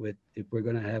that if we're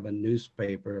going to have a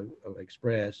newspaper of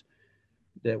Express,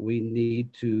 that we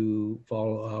need to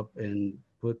follow up and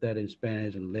put that in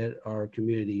Spanish and let our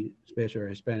community, especially our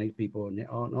Hispanic people and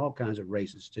all kinds of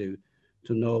races to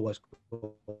know what's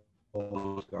going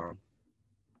on.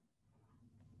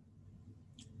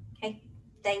 Okay,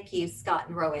 thank you, Scott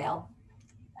and Roel.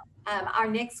 Our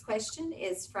next question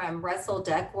is from Russell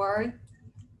Duckworth.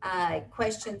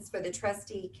 Questions for the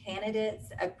trustee candidates.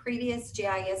 A previous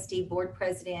GISD board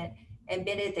president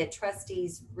admitted that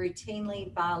trustees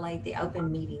routinely violate the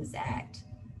Open Meetings Act.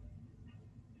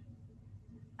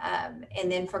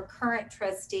 And then for current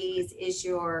trustees, is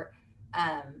your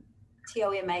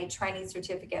TOMA training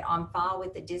certificate on file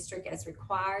with the district as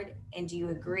required? And do you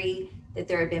agree that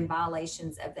there have been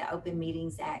violations of the Open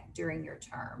Meetings Act during your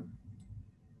term?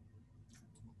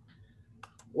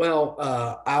 Well,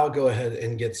 I'll go ahead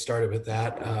and get started with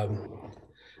that,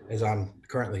 as I'm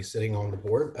currently sitting on the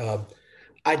board.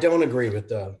 I don't agree with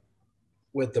the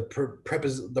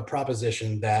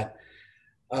proposition that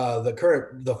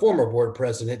the former board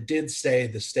president did say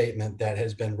the statement that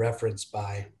has been referenced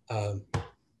by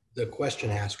the question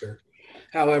asker.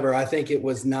 However, I think it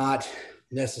was not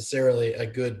necessarily a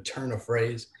good turn of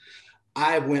phrase.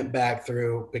 I went back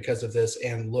through because of this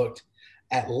and looked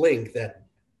at length at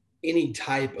any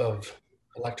type of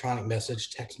electronic message,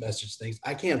 text message things.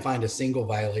 I can't find a single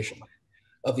violation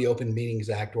of the Open Meetings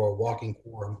Act or a walking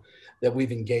quorum that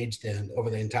we've engaged in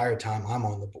over the entire time I'm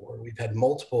on the board. We've had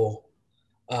multiple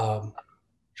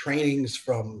trainings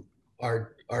from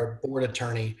our board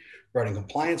attorney regarding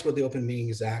compliance with the Open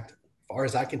Meetings Act. As far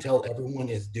as I can tell, everyone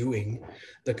is doing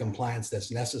the compliance that's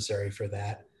necessary for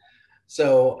that.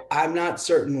 So I'm not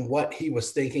certain what he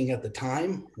was thinking at the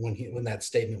time when that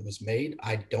statement was made.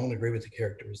 I don't agree with the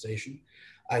characterization.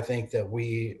 I think that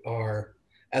we are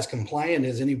as compliant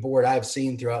as any board I've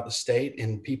seen throughout the state,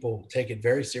 and people take it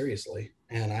very seriously.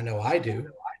 And I know I do.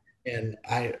 And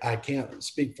I can't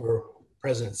speak for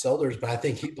President Selders, but I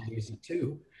think he believes it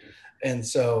too. And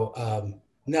so,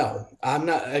 no, I'm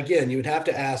not. Again, you would have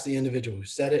to ask the individual who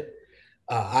said it.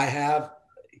 I have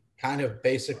kind of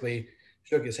basically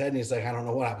shook his head and he's like, I don't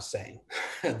know what I was saying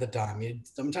at the time.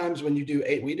 Sometimes when you do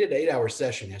we did 8-hour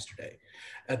session yesterday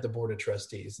at the Board of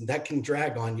Trustees, and that can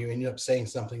drag on you and you end up saying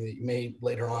something that you may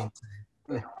later on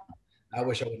say, I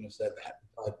wish I wouldn't have said that.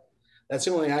 But that's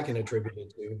the only thing I can attribute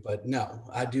it to. But no,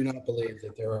 I do not believe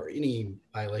that there are any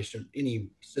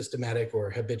systematic or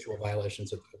habitual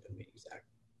violations of the Open Meetings Act.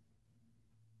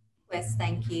 Wes,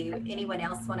 thank you. Anyone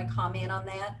else want to comment on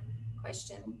that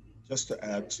question? Just to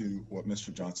add to what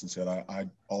Mr. Johnson said, I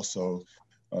also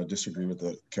disagree with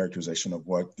the characterization of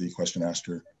what the question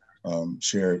asker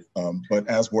shared. But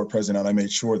as board president, I made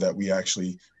sure that we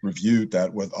actually reviewed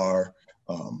that with our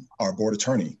board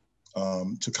attorney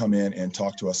to come in and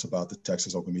talk to us about the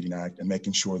Texas Open Meeting Act and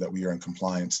making sure that we are in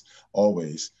compliance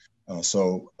always.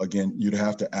 So again, you'd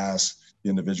have to ask the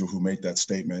individual who made that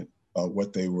statement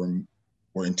what they were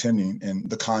intending and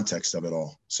the context of it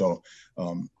all. So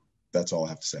that's all I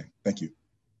have to say. Thank you.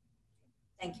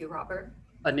 Thank you, Robert.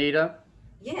 Anita?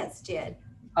 Yes, Jed.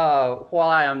 While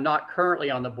I am not currently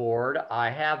on the board, I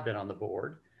have been on the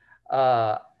board.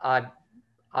 I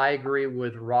agree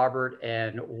with Robert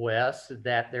and Wes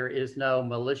that there is no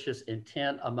malicious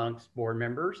intent amongst board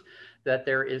members, that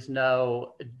there is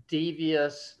no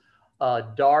devious,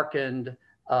 darkened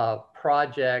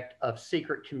project of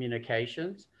secret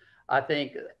communications. I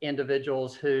think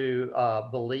individuals who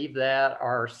believe that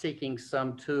are seeking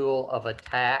some tool of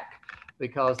attack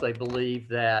because they believe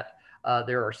that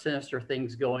there are sinister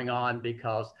things going on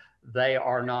because they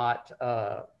are not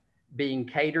being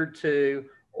catered to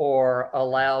or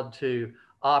allowed to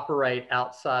operate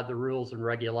outside the rules and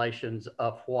regulations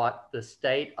of what the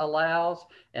state allows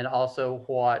and also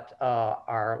what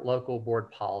our local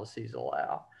board policies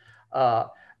allow.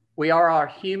 We are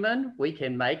human. We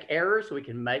can make errors. We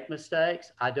can make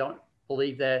mistakes. I don't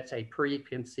believe that it's a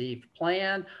preconceived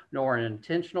plan nor an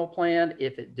intentional plan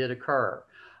if it did occur.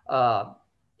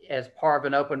 As part of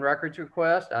an open records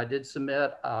request, I did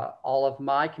submit all of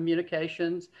my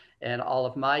communications and all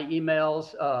of my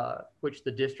emails, which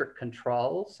the district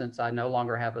controls since I no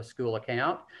longer have a school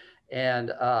account.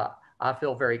 And I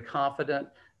feel very confident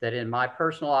that in my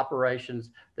personal operations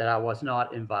that I was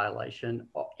not in violation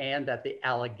and that the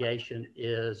allegation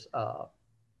is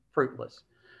fruitless.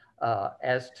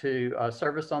 As to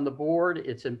service on the board,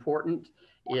 it's important,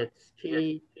 it's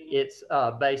key, it's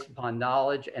based upon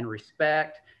knowledge and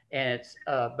respect, and it's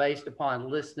based upon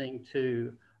listening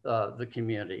to the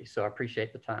community. So I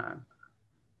appreciate the time.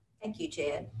 Thank you,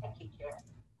 Jed. Thank you, Jed.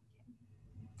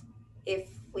 If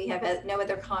we have no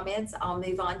other comments, I'll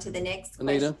move on to the next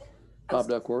Anita, question. Bob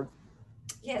Duckworth.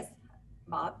 Yes,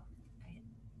 Bob.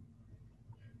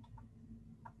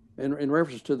 In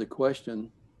reference to the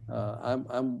question,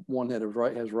 I'm one that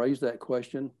has raised that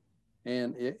question.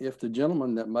 And if the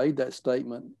gentleman that made that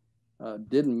statement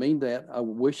didn't mean that, I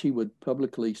wish he would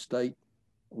publicly state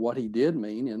what he did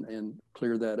mean and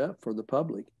clear that up for the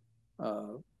public.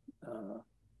 I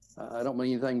don't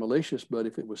mean anything malicious, but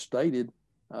if it was stated,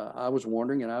 I was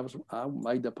wondering, and I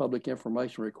made the public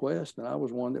information request, and I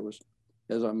was one that was,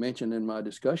 as I mentioned in my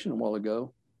discussion a while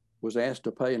ago, was asked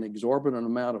to pay an exorbitant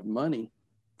amount of money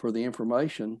for the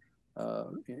information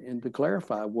and to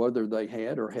clarify whether they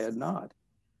had or had not.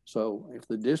 So if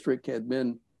the district had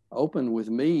been open with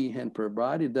me and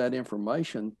provided that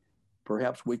information,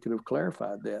 perhaps we could have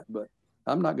clarified that. But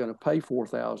I'm not going to pay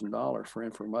 $4,000 for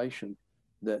information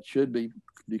that should be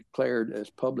declared as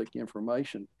public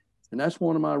information. And that's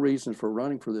one of my reasons for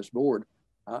running for this board.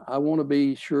 I want to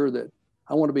be sure that,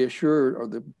 I want to be assured, or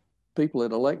the people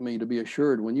that elect me to be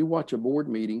assured, when you watch a board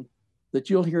meeting, that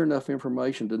you'll hear enough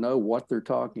information to know what they're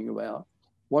talking about,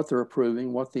 what they're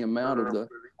approving, what the amount of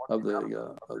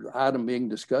the item being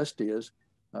discussed is.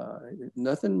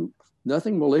 Nothing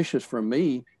malicious from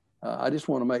me. I just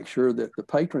want to make sure that the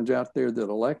patrons out there that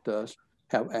elect us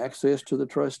have access to the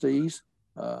trustees.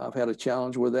 I've had a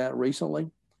challenge with that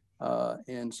recently.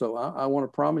 And so I want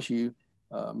to promise you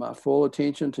my full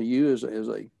attention to you as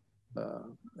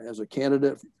a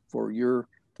candidate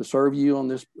to serve you on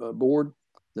this board,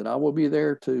 that I will be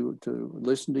there to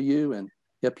listen to you and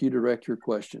help you direct your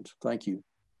questions. Thank you.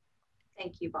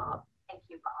 Thank you, Bob. Thank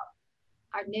you,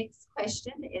 Bob. Our next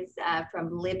question is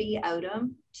from Libby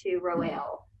Odom to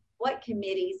Roel. What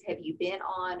committees have you been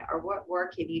on, or what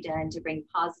work have you done to bring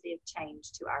positive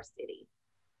change to our city?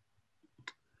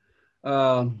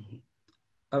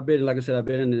 I've been, like I said, I've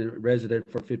been a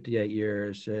resident for 58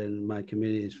 years, and my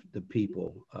community is the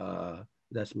people.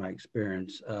 That's my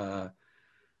experience.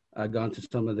 I've gone to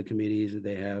some of the committees that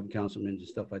they have, councilmen and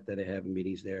stuff like that. They have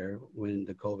meetings there when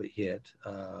the COVID hit.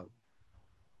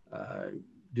 I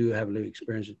do have a little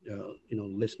experience,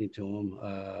 listening to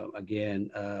them. Again,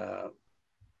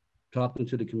 talking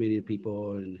to the community of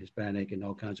people and Hispanic and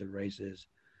all kinds of races,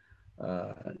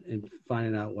 and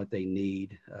finding out what they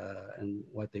need and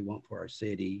what they want for our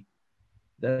city.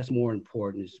 That's more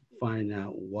important, is finding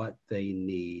out what they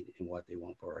need and what they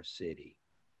want for our city.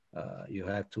 You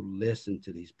have to listen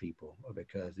to these people,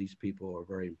 because these people are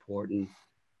very important.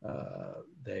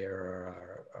 They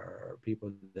are our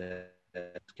people that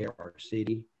care for our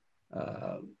city.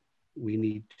 We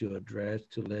need to address,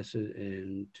 to listen,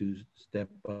 and to step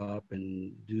up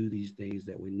and do these things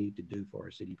that we need to do for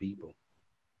our city people.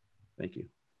 Thank you.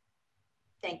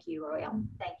 Thank you, Roel.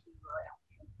 Thank you, Roel.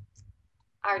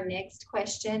 Our next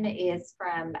question is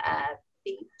from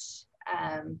Beach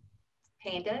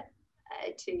Panda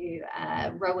to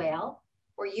Roel.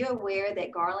 Were you aware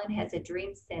that Garland has a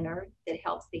dream center that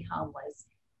helps the homeless?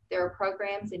 There are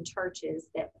programs in churches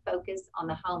that focus on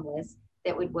the homeless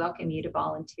that would welcome you to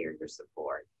volunteer your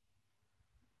support.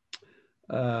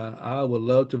 I would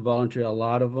love to volunteer a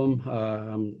lot of them.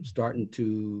 I'm starting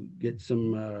to get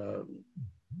some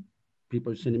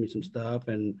people sending me some stuff,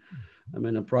 and I'm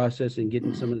in the process and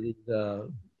getting some of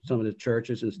the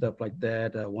churches and stuff like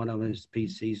that. One of them is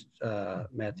PC's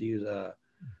Mathews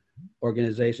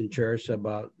organization church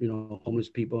about homeless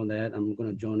people and that. I'm going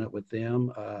to join up with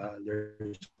them.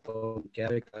 There's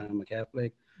Catholic. I'm a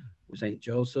Catholic with St.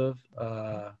 Joseph.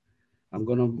 I'm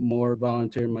going to more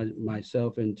volunteer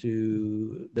myself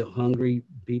into the hungry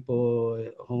people,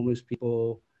 homeless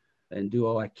people, and do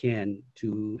all I can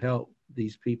to help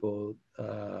these people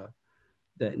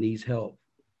that needs help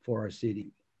for our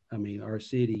city.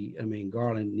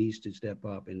 Garland needs to step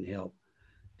up and help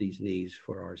these needs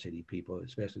for our city people,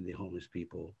 especially the homeless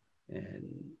people.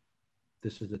 And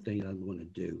this is the thing I'm going to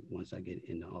do once I get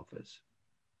in the office.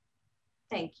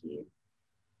 Thank you.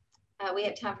 We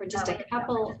have time for just a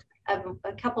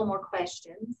couple more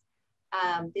questions.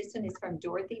 This one is from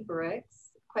Dorothy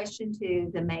Brooks. Question to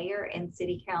the mayor and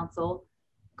city council.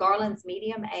 Garland's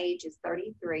medium age is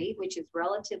 33, which is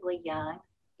relatively young,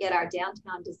 yet our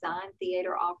downtown design,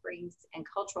 theater offerings, and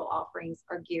cultural offerings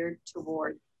are geared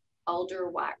toward older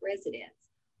white residents.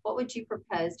 What would you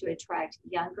propose to attract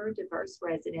younger, diverse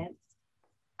residents?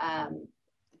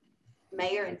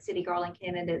 Mayor and city Garland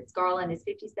candidates. Garland is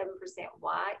 57%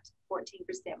 white,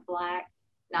 14% black,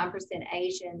 9%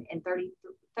 Asian, and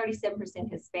 37%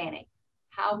 Hispanic.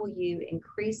 How will you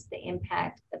increase the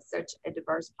impact of such a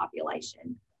diverse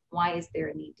population? Why is there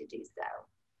a need to do so?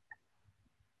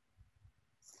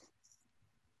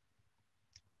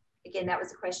 Again, that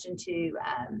was a question to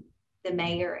the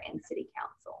mayor and city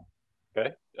council.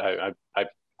 Okay,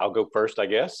 I'll go first, I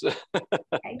guess.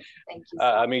 Okay, thank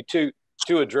you.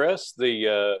 To address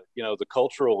the the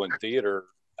cultural and theater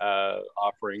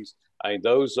offerings,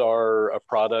 those are a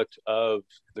product of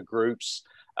the groups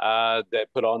that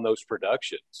put on those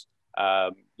productions.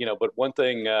 But one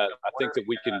thing I think that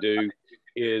we can do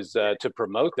is to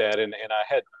promote that. And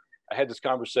I had this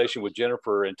conversation with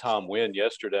Jennifer and Tom Wynn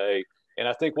yesterday And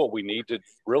I think what we need to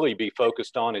really be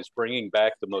focused on is bringing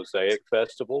back the Mosaic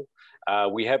Festival.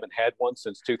 We haven't had one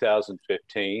since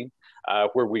 2015,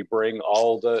 where we bring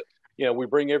all the, we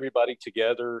bring everybody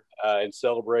together and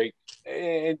celebrate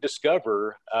and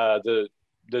discover the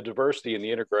diversity and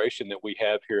the integration that we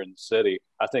have here in the city.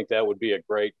 I think that would be a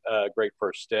great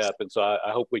first step. And so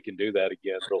I hope we can do that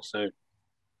again real soon.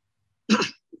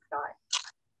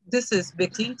 This is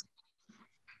Vicki.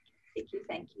 Vicki,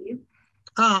 thank you.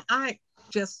 I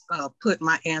just put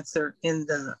my answer in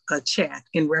the chat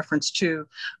in reference to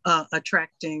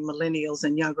attracting millennials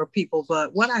and younger people.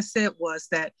 But what I said was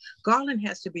that Garland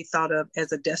has to be thought of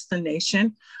as a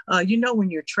destination. When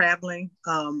you're traveling,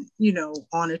 on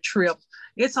a trip,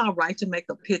 it's all right to make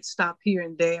a pit stop here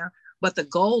and there. But the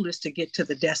goal is to get to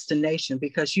the destination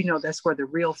because, that's where the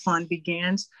real fun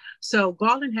begins. So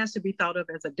Garland has to be thought of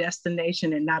as a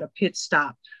destination and not a pit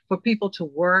stop for people to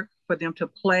work, for them to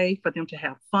play, for them to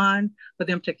have fun, for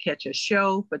them to catch a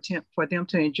show, for them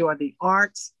to enjoy the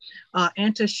arts,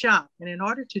 and to shop. And in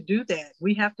order to do that,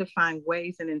 we have to find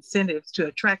ways and incentives to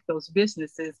attract those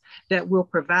businesses that will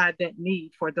provide that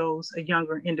need for those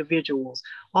younger individuals.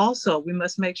 Also, we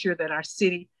must make sure that our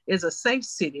city is a safe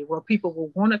city where people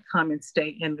will want to come and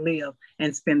stay and live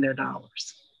and spend their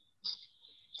dollars.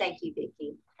 Thank you,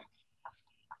 Vicki.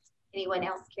 Anyone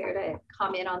else care to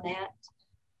comment on that?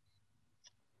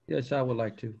 Yes, I would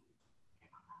like to.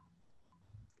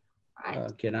 All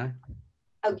right. Can I?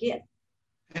 Oh, yes.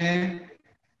 Can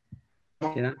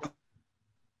I?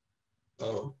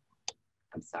 Oh.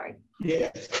 I'm sorry.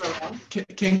 Yes.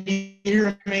 Can you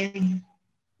hear me?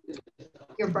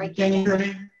 You're breaking. Can you hear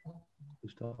me?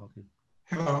 Who's talking?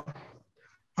 Hello.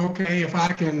 Okay, if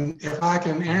I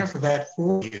can answer that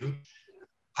for you.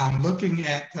 I'm looking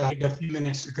at a few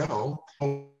minutes ago,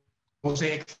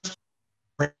 Mosaic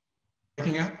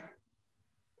breaking up.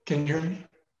 Can you hear me?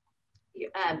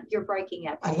 You're breaking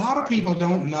up. A lot of people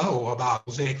don't know about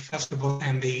Mosaic Festival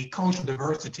and the cultural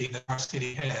diversity that our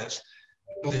city has.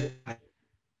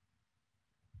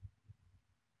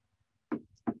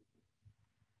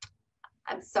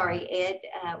 I'm sorry, Ed,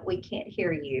 we can't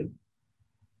hear you.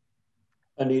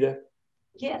 Anita?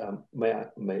 Yeah. May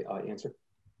I answer?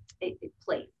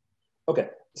 Please. Okay,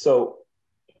 so,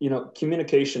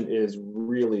 communication is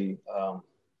really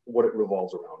what it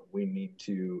revolves around. We need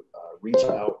to reach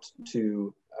out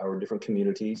to our different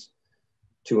communities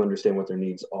to understand what their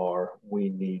needs are. We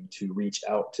need to reach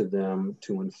out to them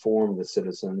to inform the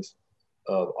citizens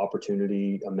of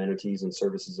opportunity, amenities, and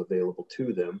services available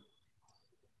to them.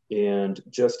 And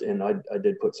I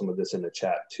did put some of this in the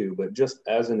chat too, but just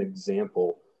as an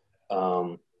example,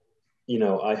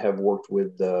 I have worked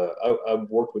with I've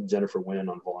worked with Jennifer Nguyen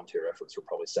on volunteer efforts for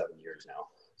probably 7 years now.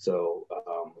 So,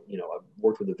 I've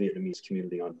worked with the Vietnamese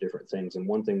community on different things. And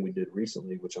one thing we did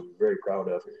recently, which I'm very proud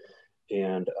of,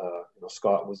 and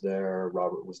Scott was there,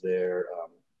 Robert was there,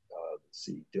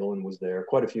 Dylan was there,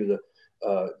 quite a few of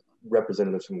the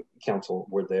representatives from council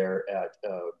were there at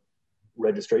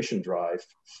registration drive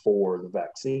for the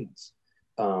vaccines,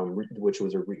 which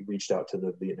was reached out to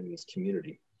the Vietnamese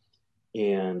community.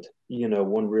 And,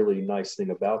 one really nice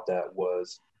thing about that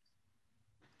was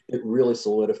it really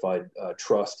solidified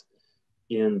trust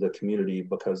in the community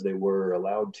because they were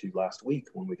allowed to, last week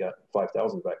when we got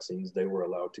 5,000 vaccines, they were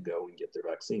allowed to go and get their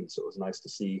vaccines. So it was nice to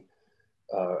see,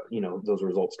 those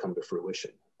results come to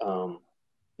fruition.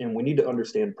 And we need to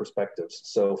understand perspectives.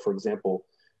 So for example,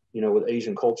 with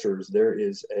Asian cultures, there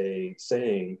is a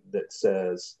saying that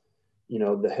says,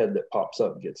 the head that pops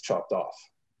up gets chopped off.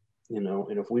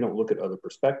 And if we don't look at other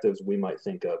perspectives, we might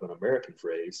think of an American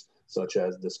phrase, such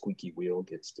as the squeaky wheel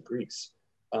gets the grease.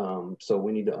 So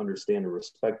we need to understand and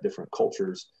respect different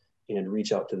cultures and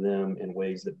reach out to them in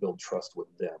ways that build trust with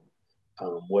them,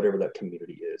 whatever that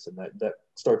community is. And that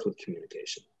starts with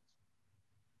communication.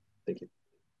 Thank you.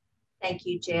 Thank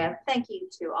you, Jeff. Thank you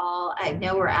to all. I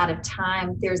know we're out of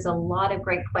time. There's a lot of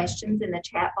great questions in the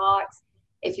chat box.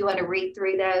 If you want to read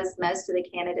through those, most of the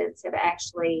candidates have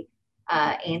actually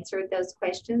answered those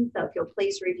questions. So if you'll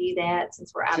please review that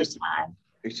since we're out of time.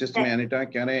 Excuse me, Anita,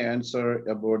 can I answer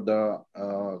about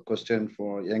the question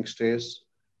for youngsters?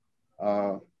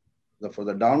 For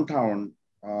the downtown,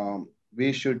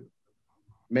 we should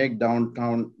make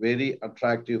downtown very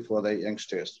attractive for the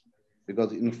youngsters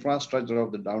because the infrastructure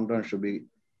of the downtown should be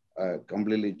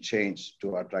completely changed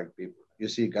to attract people. You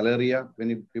see Galleria,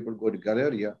 when people go to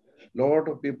Galleria, a lot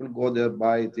of people go there,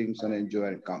 buy things and enjoy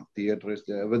and come. Theater is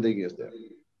there, everything is there.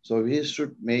 So we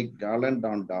should make Garland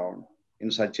downtown in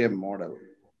such a model,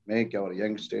 make our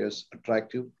youngsters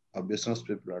attractive, our business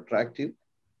people attractive.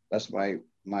 That's my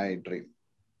dream.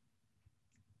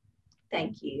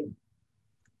 Thank you.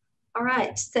 All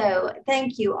right, so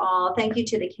thank you all. Thank you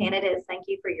to the candidates. Thank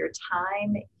you for your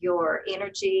time, your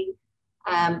energy.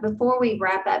 Before we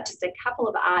wrap up, just a couple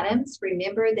of items.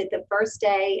 Remember that the first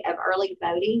day of early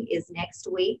voting is next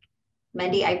week,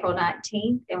 Monday, April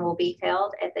 19th, and will be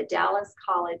held at the Dallas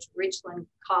College, Richland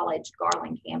College,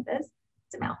 Garland campus.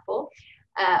 It's a mouthful,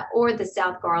 or the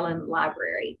South Garland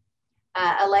Library.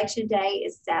 Election day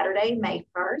is Saturday, May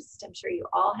 1st. I'm sure you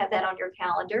all have that on your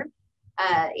calendar.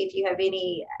 If you have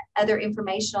any other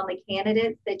information on the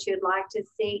candidates that you'd like to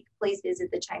seek, please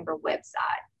visit the Chamber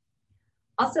website.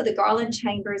 Also, the Garland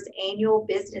Chamber's annual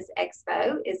Business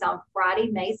Expo is on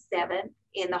Friday, May 7th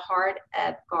in the heart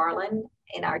of Garland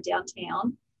in our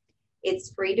downtown.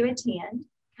 It's free to attend.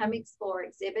 Come explore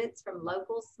exhibits from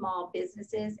local small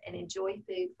businesses and enjoy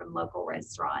food from local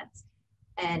restaurants.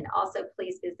 And also,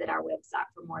 please visit our website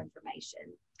for more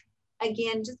information.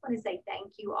 Again, just want to say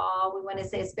thank you all. We want to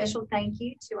say a special thank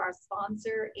you to our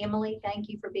sponsor, Emily. Thank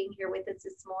you for being here with us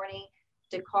this morning.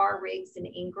 Dakar, Riggs, and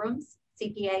Ingrams,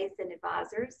 CPAs and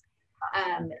advisors.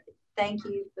 Thank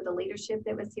you for the leadership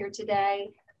that was here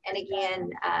today. And again,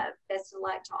 best of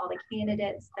luck to all the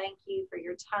candidates. Thank you for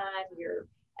your time, your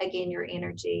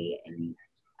energy, and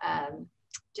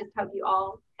just hope you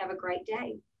all have a great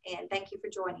day. And thank you for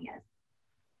joining us.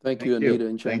 Thank you, Anita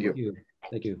and Chamber. Thank you.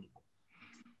 Thank you.